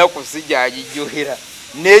neeri ennaku sijagijjuhira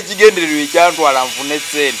n'ekigendererwa ekyantwala nfune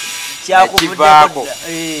sente kyakivaako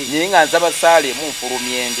naye nga nsaba saalemu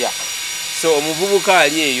nfulumya endya so omuvubuka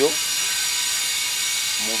ali eyo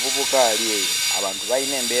abantu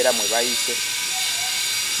balina embeera mwe bayise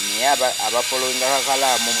naye abafolowinga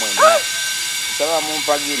Kakalaamu mwenna nsaba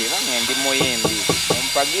mumpagire bange ndi muyimbi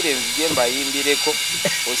mpagire nzije mbayimbireko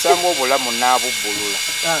osanga obulamu n'abubbulula.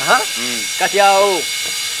 Kati awo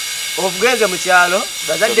ovugenze mu kyalo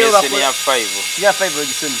bazaddeyo bakola ya 5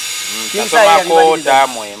 ogisoni. Tasomako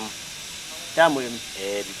tamwemu.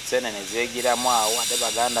 Bisene ne zegiramu awo ate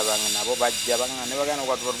baganda bange nabo bajja banga ne baganda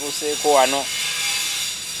kwa tuseeko wano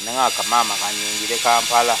nga akamama kanyingire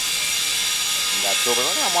Kampala nga tobe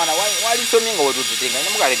banga mwana wali sominga wetututenga ne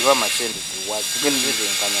mugale diba masente tugende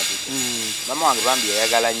nkanya tuti mama wange bambi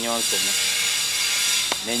yayagala nnyo nsome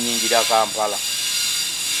ne nyingira Kampala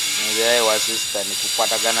nze wa sister ne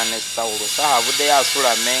kukwatagana ne Saulo Saha budde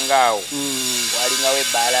yasula mengawo walinga we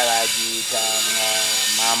bala lagita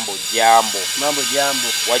mambo jambo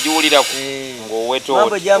wajiwulira ngoweto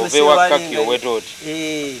ove wakaki oweto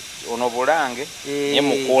ono bulange ye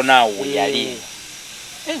mukona awo yali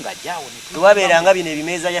enga jawo ne tuwaberanga bino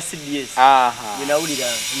ebimeeza ya CBS binawulira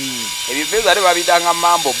ebimeeza ate babitanga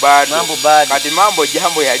mambo bad kati mambo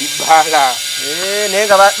jambo yali bala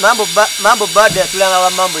nenga mambo bad tulanga ba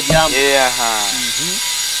mambo jambo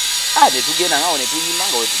ne tugenda ngawo ne tuyima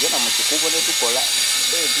nga we tugenda mu kikubo ne tukola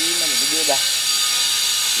tuyima ne tugenda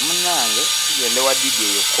munange tugende wa Didi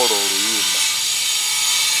eyo kola oluyimba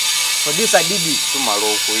producer Didi tumala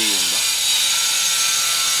okuyimba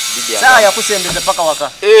Didi Saha yakusembeza paka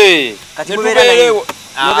waka kati mubeera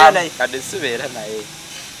naye kade sibeera naye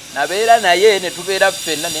nabeera naye ne tubeera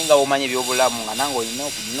ffenna naye nga omanye ebyobulamu nga nange olina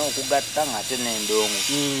okugatta nga ate n'endongo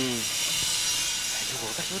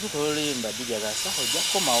kati oluyimba Didi agasaho ojja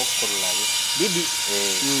kukomawo kululabe Didi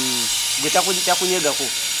gwe takunyegako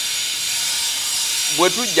bwe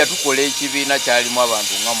tujja tukola ekibiina kyalimu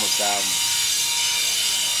abantu nga 7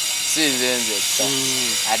 sinze nzekka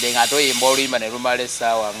ate nga toyimba oluyimba ne lumala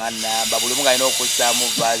essaawa nga namba buli omu alina okussaamu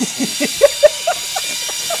vaasi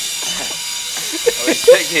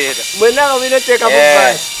otegeera mwenanga mulina oteekamu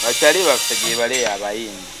vaasi bakyali baffe gye bale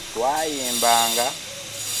abayimbi twayimbanga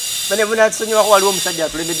bane bunatusonyiwako waliwo omusajja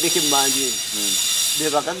atulemeddeko emmanja be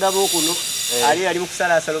bakagabo kuno ali mu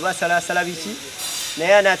kusalaasala oba asalaasala biki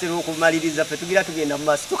naye anaatera okumaliriza ffe tugira tugenda mu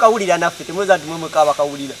maaso tukawulira naffe temweza nti mwemweka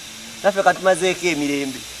bakawulira naffe katumazeeko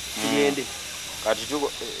emirembe tugende kati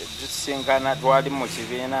tusinkana twali mu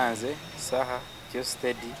kibiina nze Saha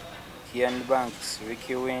Kyestedi Kian Banks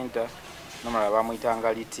Ricky Winter nomala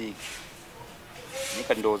bamuyitanga Litik ni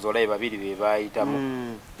kati ndowooza olabe babiri be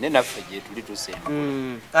baayitamu ne naffe gye tuli tusemba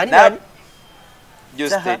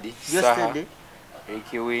Kyestedi Saha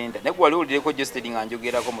Ricky Winter ne gwali ulireko Kyestedi nga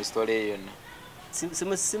njogerako mu story eyo yonna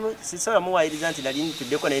sisobola muwayiriza nti nali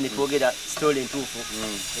ntuddeko naye netwogera story entuufu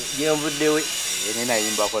gyenvuddewe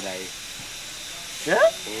nenayimbako naye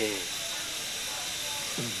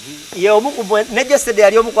ye omuku nejesede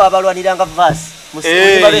yali omuku abalwaniranga vaasi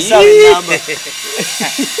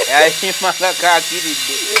yayimanga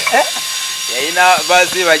kakiridde yayina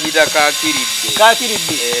vaasi bagita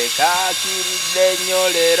kakiridde nnyo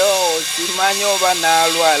leero simanyi oba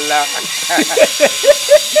nalwala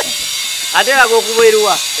ate nga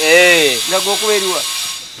gokubeerwa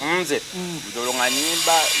nze ndolo nga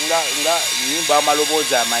nyimba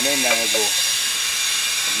amaloboozi amanene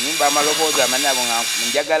ago nga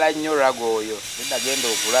njagala nnyo rago oyo ndagenda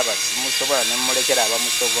okulaba simusobola ne mmulekera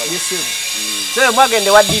abamusobola so mwagende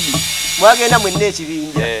wa Didi mwagenda mwenna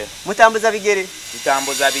ekibinja mutambuza bigere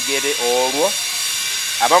olwo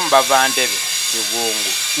abamu bava Ntebe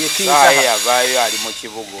Kigungu Saha yavaayo ali mu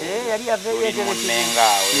kibugo tuli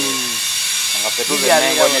munnengaawe nga ffe tuve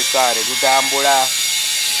Mengo ne Saare tutambula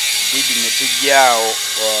Didi ne tujjaawo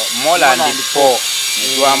Moland 4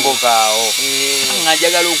 ne twambukaawo nga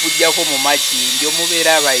njagala okuggyako mu Makindi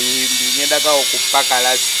omubeera abayimbi ngendakawo ku paka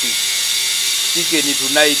lasti chicken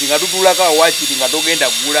tonight nga tutulakawo wakiri nga togenda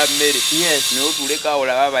kugula mmere naye otulekaawo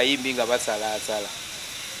laba abayimbi nga basalaasala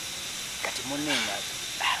kati munenga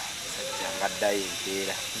ngaddayo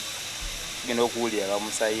empeera tugenda okuwulira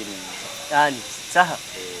bamusayininga ani Saha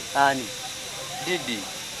ani Didi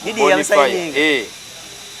yamusayininga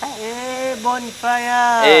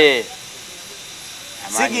bonfire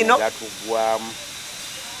sigino gatugwamu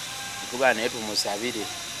tugaa naye tumusabire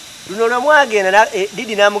luno lwe mwagenda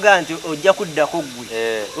Didi n'amugamba nti ojja kuddako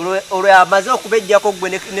ggwe olwo amaze okubejjako ggwe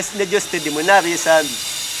ne Josted mwenna abeesambi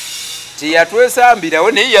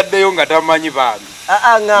tiyatwesambirawo naye yaddeyo nga tamanyi bambi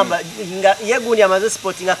ngamba nga ye gundi amaze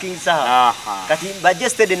sport nga King Saha kati ba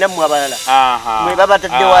Josted nammwe abalala mwe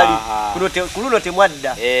babatadde wali ku luno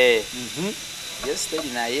temwadda Josted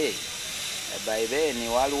naye by then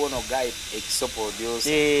waliwo no guy Exo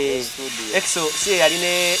producer studio Exo si yali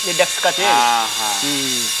ne Dax Katel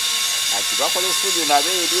ati bakola studio nabe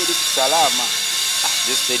eri ku Salama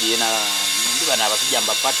Josted yena ndi bana abasajja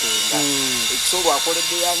mbapatenga ekisolo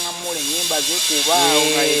akoledde yangamule nyemba zekuba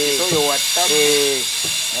nga ekisolo wattabu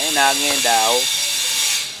naye n'agenda awo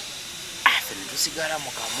ate netusigala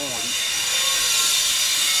mu kamooli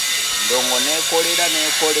ndongo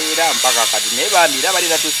nekolera mpaka kati naye bandira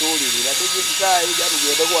balira tusuulirira tugisigayo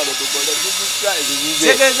jatugende kuwano tukole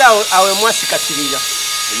segeza awe mwasikattirira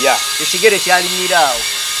ya ekigere kyalimira awo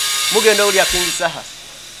mugenda olya King Saha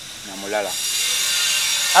namulala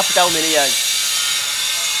after how many years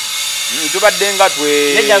tubadde nga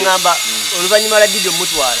nejja ngamba oluvannyuma lwa Didio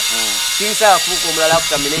mutwala King Saha afuuka omulala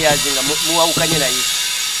after many years nga muwawukanye naye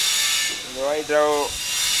waitawo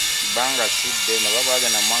banga sidde nga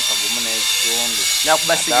babagenda mwaka gumu n'ekitundu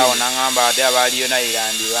nakubasigawo nangamba ate abaliyo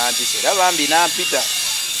nairandi bampise era bambi nampita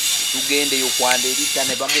tugendeyo kwanda erita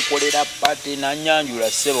ne bamukolera pate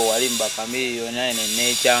nanyanjula ssebo wali mbakamiyo naye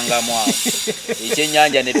necyangamu awo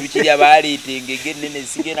ekyennyanja ne tukirya baliita engege nene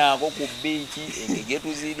sigenaako ku biiki engege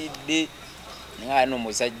tuziridde nga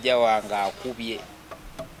n'omusajja wange akubye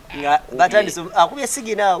nga batandise akubye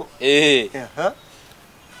siginaawo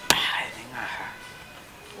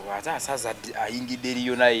ate asaza ayingidde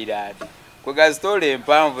eriyo nairandi kwega sitoola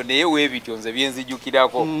empanvu naye weebityo nze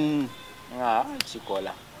byenzijukirako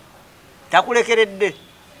kikola takulekeredde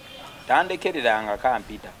tandekereranga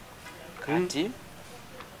kampita kati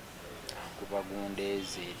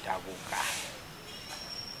kubagundeeze etabuka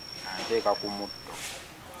anteeka ku mutto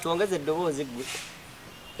kyongeze eddoboozi ggwe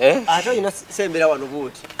ate olina sembera wano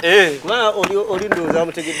buuti kubanga oli ndowooza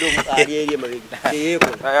mutegedde ali eri emabega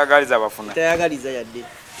teyeekola tayagaliza bafuna tayagaliza yadde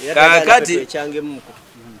kakati ekyangemuko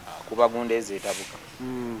kubagundeeze etabuka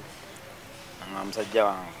nga musajja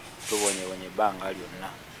wange tubonyebonye ebbanga lyonna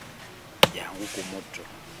jangu ku mutto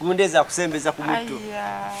gundeza akusembeza ku mutto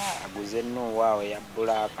aguze ennuwaawe ya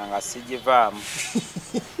bbulaaka nga sigivaamu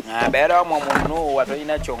ngamba wamwe munnuwa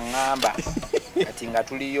tolina kyoŋŋamba kati nga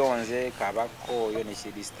tuliyo kabaka oyo ne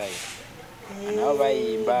kiri style nabo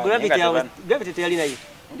bayimba gravity teyali naye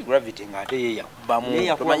ndi gravity ng'ate ye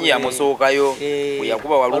yakubamu tomanyi yamusookayo bwe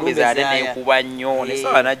yakuba walumbiza ate nekuba nnyo ne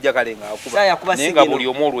Sawa najja kale ng'akuba naye nga buli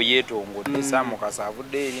omu olwo yeetongodde Saamukasa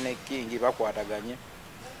avudde eri ne Kingi bakwataganye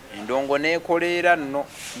endongo nekolera nno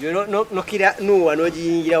nokira nuwa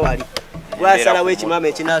n'ogiyingira wali gwasalawo ekimama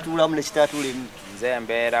ekinaatuulamu ne kitaatuulemu nze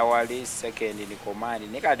mbeera wali second in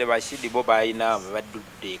command ne kati Bashidi bo bayina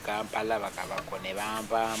badudde Kampala bakabako ne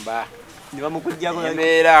bampamba ne bamukujjako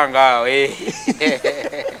mbeera ngaawe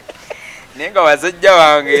naye nga basajja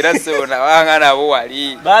wange era sona wanga nabo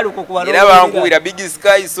wali era bankubira Big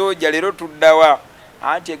Sky Soldier leero tuddawa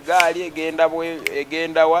anti eggaali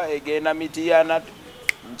egenda Mitiyana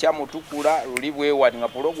ncha mutukula luli bwewati nga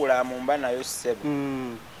pulogulaamu mba nayo 7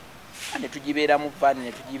 ne tugibeeramu fani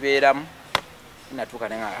ne tugibeeramu natuuka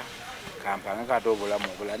ne nga kampanga kati obulamu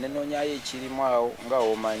obula nenoonyayo ekirimu awo nga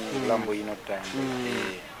omanyi obulamu bulina otambula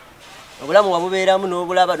obulamu wabubeeramu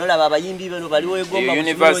n'obulaba nolaba abayimbi bano baliwo egomba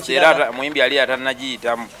university era muyimbi ali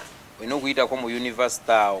atanagiyitamu olina okuyitako mu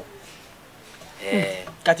university awo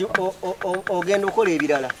kati ogenda okola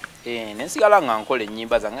ebirala nensigala nga nkola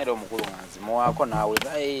ennyimba zange era omukulu nga nzimuwaako naawe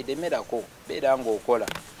lemerako beera ng'okola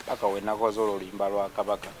paka wenakoze olwolimba lwa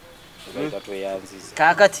kabaka ebaita tweyanziza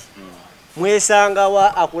kaakati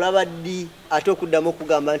mwesangawa akulaba ddi ate okuddamu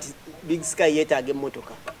okugamba nti Big Sky yeetaaga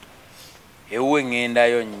emmotoka ewuwe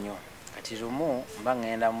ŋŋendayo nnyo kati lumu mba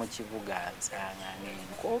ŋŋenda mu kibuga nsanga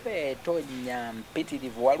ng'enkuba etonnya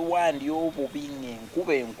mpitirivu waliwo andi obubi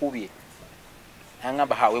ng'enkuba enkubye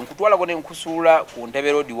nangamba hawe nkutwalako ne nkusuula ku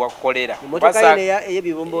ntebe road wakolera emmotoka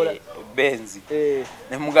ey'ebibomboola benzi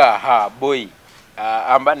ne muga boy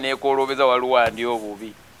amba neekolobeza waliwo andi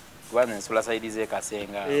obubi kubanze nsula saidi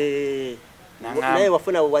z'ekasenga naye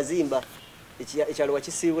wafuna wazimba ekyalo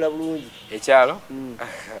wakisiibula bulungi ekyalo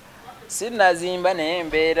sinnazimba naye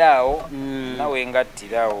mbeera awo nawe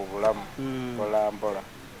ngattirawo obulamu mpola mpola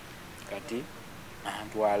kati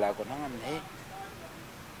antwalako nangamba naye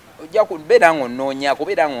ojja kubeera ng'onnoonyaako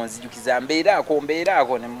beera ng'onzijukiza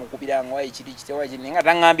mbeeraako ne mukubiranga wayi kiri kitewa kiri nga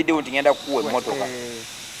taŋŋambiddewo nti ngenda kukuwa emmotoka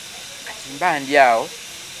kati mba ndi awo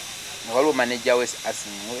nga waliwo manejja we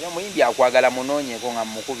asinga era muyimbi akwagala munoonyeeko nga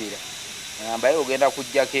mukubira ngamba ye ogenda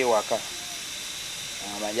kujjako ewaka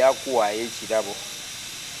ngamba njakuwaayo ekirabo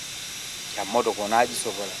kya mmotoka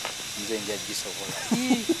onaagisobola nze nja gisobola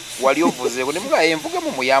wali ovuzeeko ne mugaa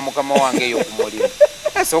envugemu mu ya mukama wange eyo ku mulimu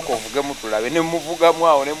asooka ovugemu tulabe ne muvugamu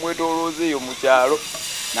awo ne mwetolooza eyo mu kyalo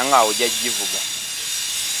nanga awo ojja givuga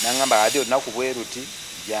nangamba ate olunaku bwe ruti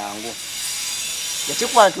jangu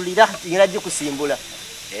yakikwantulira ngera gikusimbula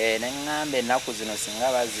neŋŋamba ennaku zino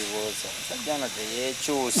singa bazibuuza omusajja ono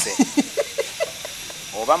teyeekyuse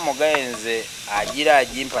oba mugenze agira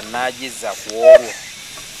agimpa nagiza ku olwo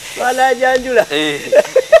wanajanjula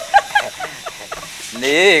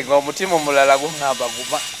naye ng'omutima omulala guŋŋamba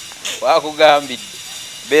guma wakugambidde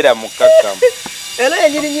beera mukakkamu era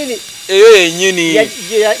yenyini eyo yennyini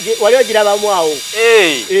wali ogirabamu awo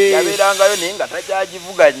yabeerangayo naye nga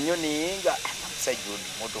takyagivuga nnyo naye nga musajja ono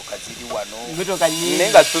emmotoka ziri wano naye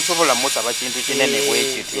nga tusobola musaba kintu kinene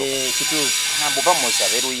bwekityo oba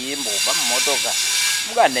musabe luyimba oba mmotoka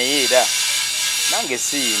muga naye era nange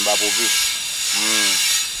siyimba bubi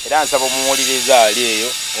era nsaba omumuwuliriza ali eyo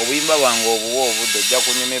obuyimba bwange obuwa obudde ojja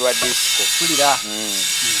kunyumirwa disco kulira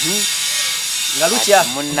nga lukya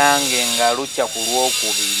munnange nga lukya ku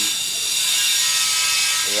lwokubiri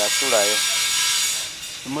eyasulayo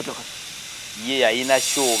emmotoka ye yalina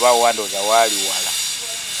shoba wandoza waali wala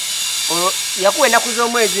yakuwa ennaku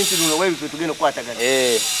z'omwezi nti luno weebitwe tugenda okukwatagana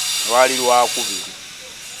lwali lwakubiri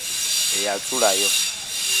eyasulayo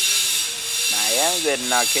naye nze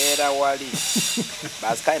nakeera wali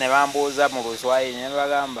basikayi ne bambuuza mu luswayiri ne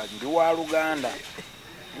bagamba ndi wa Luganda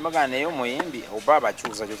nimbaga naye omuyimbi oba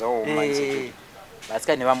abakyusakyusa omumanyi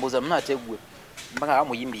basikayi ne bambuuza munate gwe mbaga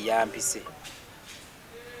omuyimbi yampise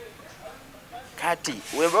kati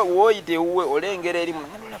woyite uwe olengera eri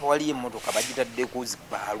mulaba wali emmotoka bagitadde ku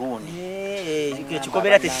zibaluuni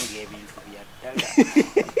ekikobera ebintu byaddala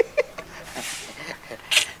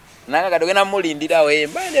nanga kadogena mulindirawo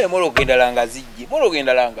embande emmotoka endala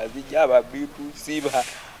nga zijja ababitusiba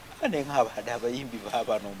ane ng'abadde abayimbi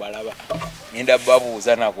baabano balaba ngenda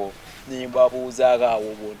babuuza nako nimbabuuzaako awo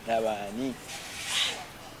bonna baani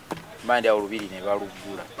mbandi awo lubiri ne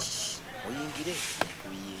baluggula oyingire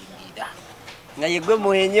tuyingira nga yegwe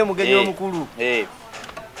muhenye mugenyi omukulu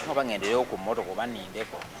oba ngendereyo ku mmotoka oba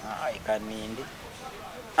nindeko ekaninde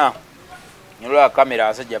nyolwa kamera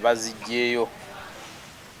abasajja bazijjeeyo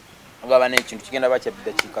agaba n'ekintu kigenda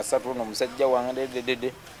bakyabidakiika 3 n'omusajja wange dededede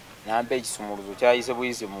nampa ekisumuluzo kyayise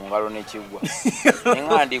buyise mu ngalo n'ekigwa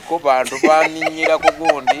nga ndiko bantu baninnyira ku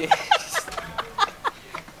gundi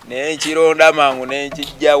naye nkironda mangu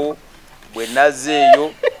n'enkijjawo bwe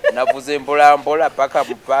nazzeeyo navuze mpolampola paka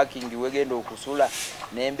mu parking wegenda okusula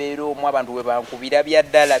nembeera omwo abantu we bankubira bya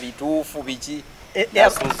ddala bituufu biki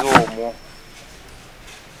nasuze omwo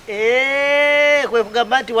kwe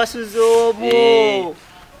kugamba nti wasuze omwo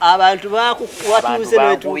abantu bakuwatuuze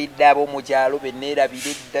bankubidde abo mu kyalo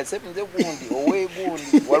benneerabira edda seminze gundi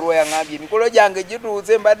oweegundi waliwo yaŋambye emikolo gyange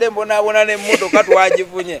gituuze mbadde mbonaabona n'emmotoka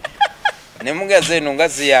twagifunye ne mugeze eno nga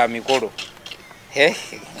si ya mikolo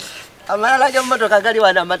amalala g'emmotoka gali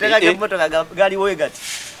wano amateeka g'emmotoka galiwo gati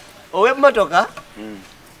ow'emmotoka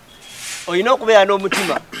olina okubeera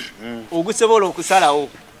n'omutima ogusobola okusalawo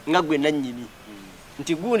nga gwe nannyini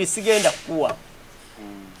nti gundi sigenda kukuwa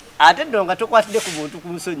ate nno nga tokwatidde ku muntu ku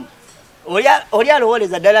nsonyi oli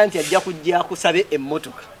alowoleza ddala nti ajja kujja kusabe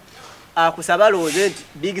emmotoka akusaba alowooze nti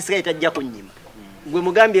big sky tajja kunnyima gwe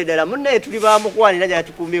mugambye ddala munnaye tuli bamukwanira gyala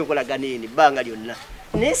tukumba enkolagana eni ebbanga lyonna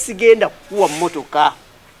naye sigenda kukuwa mmotoka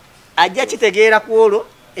ajja kitegeera ku olwo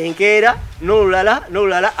enkeera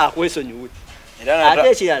n'olulala akwesonyiwe ate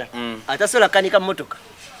ekirala atasobola kanika mmotoka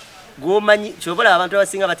gwomanyi kyobola abantu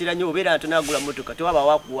abasinga batera nnyo obeera nti nagula mmotoka tewaba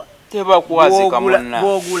wakuwa tebakuwazika munna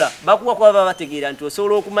bwogula bakuwa kuba baba bategeera nti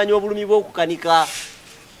osobola okumanya obulumi bw'okukanika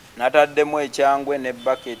nataddemu ekyangwe ne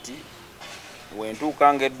baketi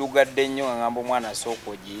wentuuka nga eddugadde nnyo nga ngamba omwana asooka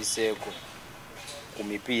ogiyiseeko ku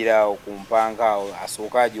mipiira awo ku mpanga awo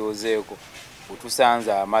asooka agyozeeko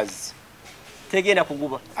otusanze amazzi tegenda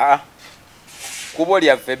kuguba kubo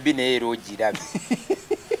lyaffe bbi naye era ogirabye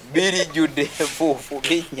birijjudde enfuufu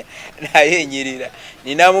binnya naye enyirira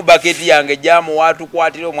ninamu baketi yange gyamuwa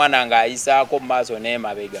tukwatira omwana ng'ayisaako mu maaso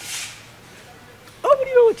n'emabega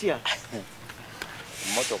obuliro otya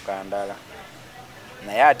emmotoka ndala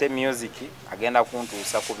naye ate music agenda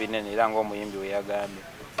kuntuusa ku binene era ng'omuyimbi we yagambye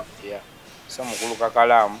so mukulu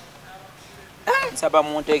Kakalaamu nsaba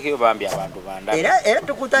munteekeyo bambi abantu bandala era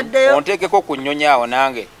tukutaddeyo onteekeko ku nnyonyi awo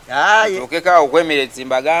nange tuukeko okwemiretsi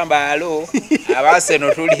mbagamba alo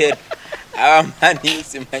abaaseno tuli eno abamani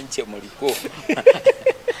simanyi kye muliko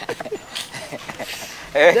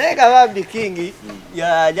naye kabambi kingi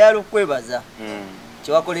yajala okwebaza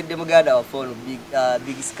kyewakoledde muganda waffe ono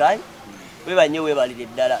big sky webanye webalire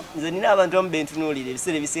ddala nze nina abantu amu bentunuulira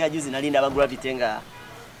ebiseera ebisinga juzi nalinda abagravity nga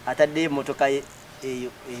ataddeyo emmotoka eyo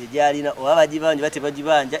gyalina oba bagibanja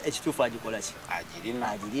batebagibanja ekituufu agikolaki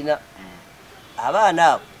agirina abaana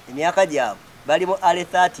abo emyaka gyabwe bali mu early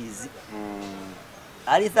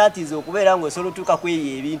 30s okubeera ng'osobola otuuka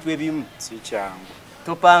kweyo ebintu ebimu si kyangu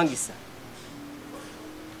topangisa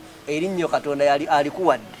erinnyo Katonda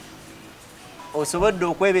alikuwadde osobodde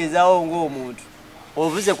okwebeezaawo ng'omuntu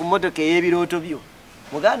ovuze ku mmotoka ey'ebirooto byo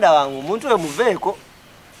muganda wange omuntu we muveeko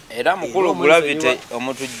era mukulu gravity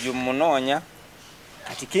omutujju munoonya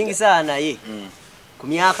kati King Saha naye ku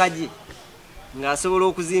myaka gye ng'asobola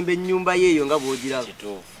okuzimba ennyumba ye eyo nga bw'ogiraba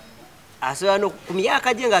asobola ku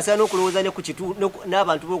myaka gye ng'asobola n'okulowooza ne ku kitundu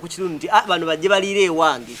n'abantu b'oku kitundu nti bano bajje baliire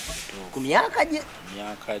ewange ku myaka gye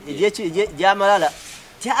gy'amalala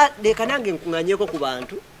leka nange nkuŋŋanyeeko ku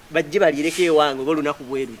bantu bajje baliireko ewange oba olunaku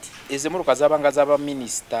bwe luti ezimuluka zabanga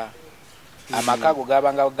z'abaminisita amaka ago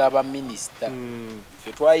gabanga g'abaminisita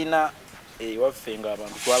ffe twalina ewaffe nga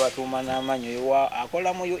abantu twabatuuma n'amanyi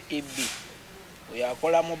akola mu UEB oyo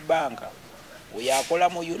akola mu banka oyo akola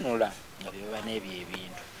mu UNULA nga bye baba n'ebyo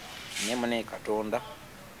ebintu naye mune Katonda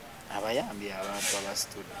abayambye abantu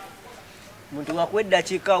abasitudde muntu wakuwa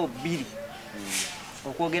eddakiika 2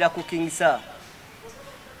 okwogera ku King Saha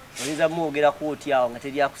oyinza mwogeraku otyawo nga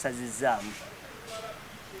teryakusazizaamu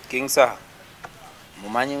King Saha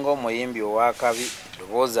mumanyi ng'omuyimbi owakabi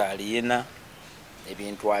ddoboozi aliyina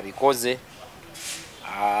ebintu abikoze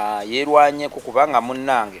yeerwanyeku kubanga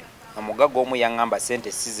munnange omugaga omu yaŋŋamba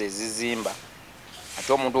sente size ezizimba ate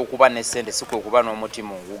omuntu okuba ne sente si kwe kuba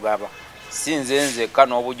n'omutima ogugaba si nze nzekka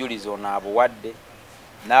n'obujulizi ono abuwadde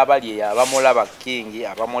n'abali eyo abamulaba King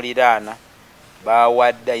abamuliraana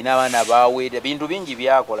bawadde ayina abaana baweerera bintu bingi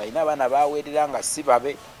byakola ayina abaana baweerera nga si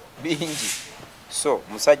babe bingi so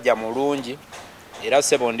musajja mulungi era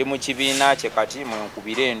sebo ndi mu kibiina kye kati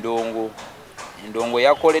mwenkubire endongo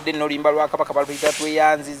yakoledde n'olimba lwa Kabaka baluyita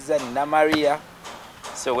tweyanzizza nina Maria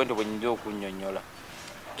so wendo bwenyinza okunnyonnyola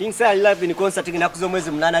King Saha live in concert nginaku z'omwezi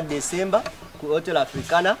 8 December ku Hotel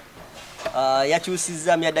Africana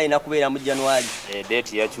yakyusizza myadda ina kubeera mu January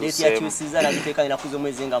date yakyusizza nagiteeka inaku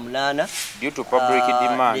z'omwezi nga 8 due to public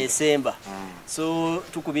demand December so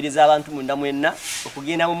tukubiriza abantu munda mwenna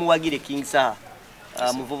okugenda mu muwagire King Saha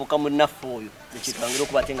muvubuka munnaffe oyo ekitwangire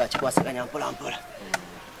okuba ate nga akikwasaganya mpola mpola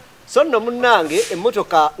so nno munnange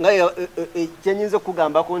emmotoka nga kyenyinza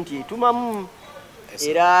okugambako nti etumamu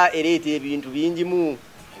era ereeta ebintu bingimu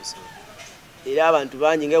era abantu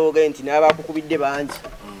bangi nga bogaye nti n'abakukubidde bangi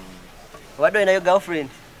obadde olinayo girlfriend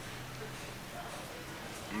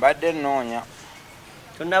mbadde nnoonya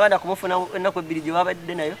tonnabanda kumufuna ennaku 2 gye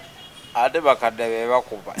wabadde nayo ate bakadde be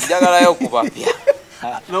bakuba njagalayo kubapya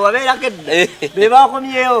bewabeerako edda be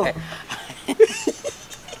bakomyewo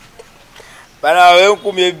bana abe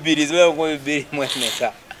 12 zibe 12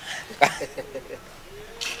 mweneka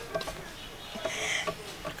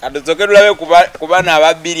kadozoke tulabe kubana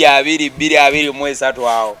aba 2 mu 3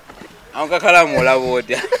 awo ankakalamu olaba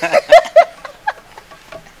otya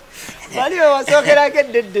baliwe wasookerako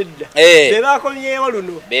eddedda be bakomyewo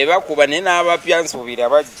luno be bakuba naye n'abapya nsuubira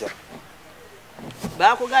bajja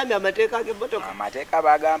bakugambye amateeka g'emmotoka amateeka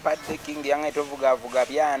bagampadde King yange tovugavuga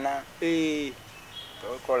byana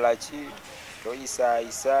tokola ki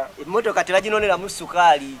toyisaayisa emmotoka tebaginoneramu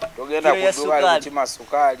sukaali togenda kuduka kukima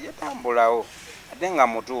sukaali etambulawo ate nga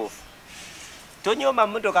mutuufu tonyoma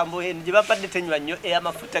mmotoka mbuheni gye bapadde tenywa nnyo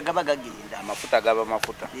amafuta gaba gagenda amafuta gaba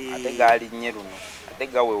mafuta ate gaalinnye luno ate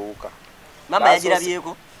gawewuka mama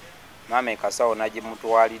yagirabyeko mama ekasawo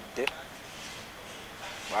nagimutwalidde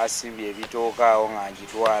basimbye ebitooka awo nga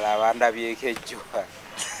ngitwala abandabyeko ejjuba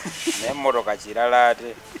naye emmotoka kirala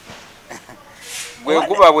ate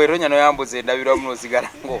bwekuba bwetonya noyambuza endabirwa muno osigala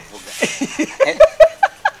ng'ovuga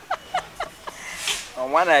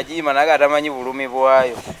omwana yagiima naga atamanyi bulumi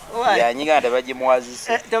bwayo yanyiga nga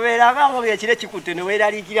tebagimuwazise tobeerangamo byekiro ekikutte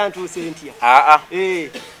neweeraliikira ntuuse ntya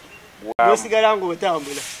nosigala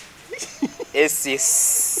ng'otambula esis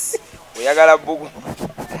oyagala bugu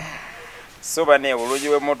so bane obulungi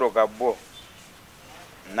bw'emmotoka bwo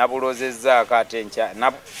nabulozezzaako ate nkya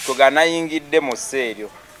tweganayingidde mu sseeryo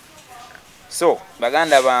so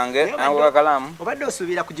baganda bange nange Kakalamu obadde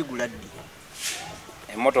osuubira kugigula ddi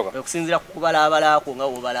emmotoka okusinziira ku kubalaabalaako nga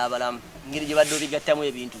bw'obalaabalamu ngeri gye badde obigattamu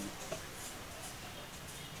ebintu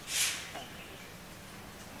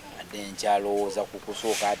adde nkyalowooza ku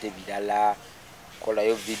kusooka ate birala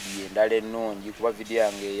kolayo vidiyo endala ennungi kuba vidiyo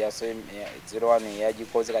yange eya 01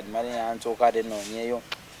 eyagikoze kati mali yansooka ate noonyeyo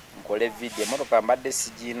nkole vidiyo emmotoka mbadde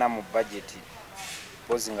sigiina mu bajeti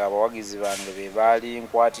pozi nga abawagizi bange be baali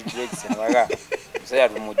nkwatiddwa ekisenaga musajja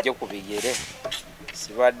tumujje ku bigere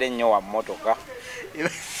sibadde nnyo wa mmotoka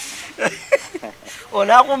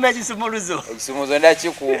onaakuma ekisumuluzo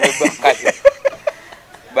ndakikuume bakati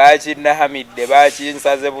bakinahamidde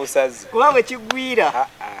bakinsaze busazi kuba bwe kigwira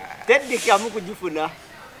teddikamu kugifuna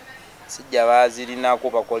sijja bazirinako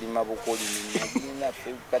bakolima bukolimi nagina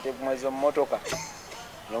ffe kate kumwezi mmotoka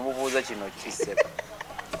nomubuuza kino kisebo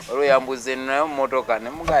olwo yambuze nayo mmotoka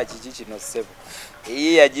nemugaa kiki kino ssebo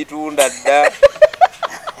eyi yagitunda dda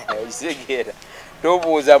Okisegeera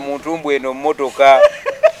tobuuza muntu mbwe eno mmotoka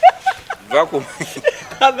ava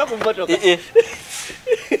ku mmotoka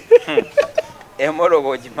emmotoka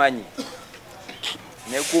okimanyi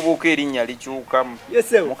nekubuuka erinnya likyukamu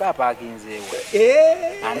muka paakinzeewa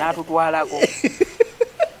anaatutwalako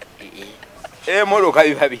emmotoka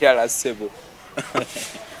biba birala ssebo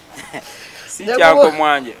si kyanko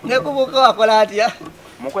mwanje nekubuuka wakola atya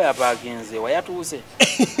muko yapaakinzeewa yatuuse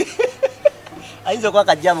ayinza okuba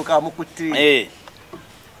kajjamu kamukutti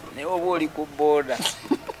naye oba oli ku booda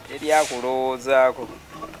eryakulowoozaako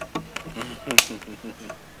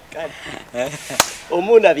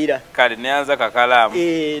omunabira kale neyanza kakalaamu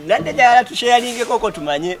nadde jayala tusheyalingekoko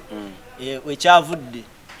tumanye wekyavudde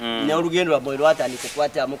n'olugendo lwabwe lwatandika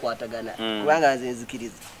okukwatamu kwatagana kubanga nze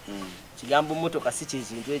nzikiriza kigambo mmotoka si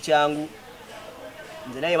kintu ekyangu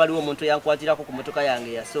nze naye waliwo omuntu yankwatirako ku mmotoka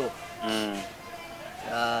yange yasooka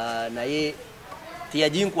naye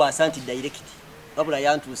teyaginkwasa nti direct wabula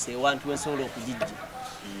yantuuse ewantu wensobola okugijja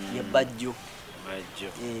ye bajjo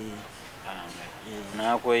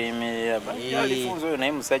nakweyimirira alifunza oyo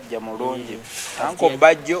naye musajja mulungi anko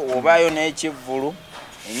bajjo obaayo n'ekivvulu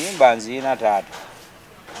ennyumba nziina taata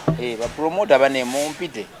bapromota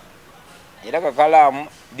banemumpite era kakalaamu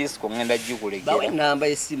disco ngenda gikulegera bawe enamba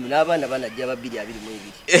y'essimu n'abaana banajja babiri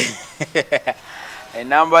 22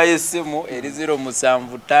 enamba y'essimu eri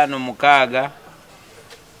 0756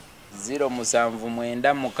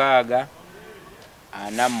 07996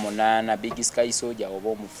 48 Big Sky Soldier oba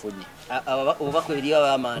omufunye obubaka eri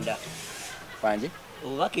abamanda wanje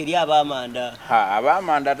obubaka eri abamanda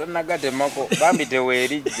abamanda tanagatemako bambi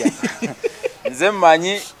teweerijja nze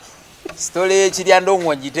mmanyi sitole y'ekiryanda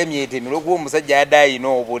ongo ngitemyetemye olwokuba omusajja yadde ayina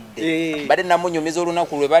obudde badde namunyumiza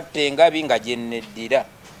olunaku lwe batta engabi nga gyenneddira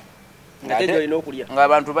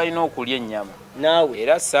ng'abantu balina okulya ennyama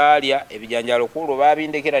era saalya ebijanjalo kulwo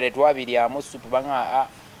babindekera tetwabiryamu supu banga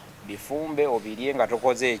bifumbe obirye nga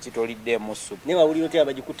tokoze eki toliddeemu supu naye wawulira otya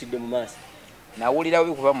bagikuttidde mu maaso nawulira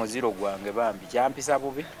bubi kuba muziro gwange bambi kyampisa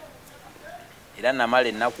bubi era namala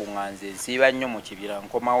ennaku nga nze nsiiba nnyo mu kibira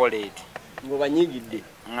nkomawo leeti ng'obanyigidde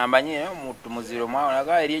ngamba nyi mutu muziro mwawo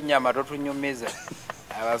naga eri ennyama totunyumiza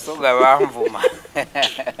abasoga banvuma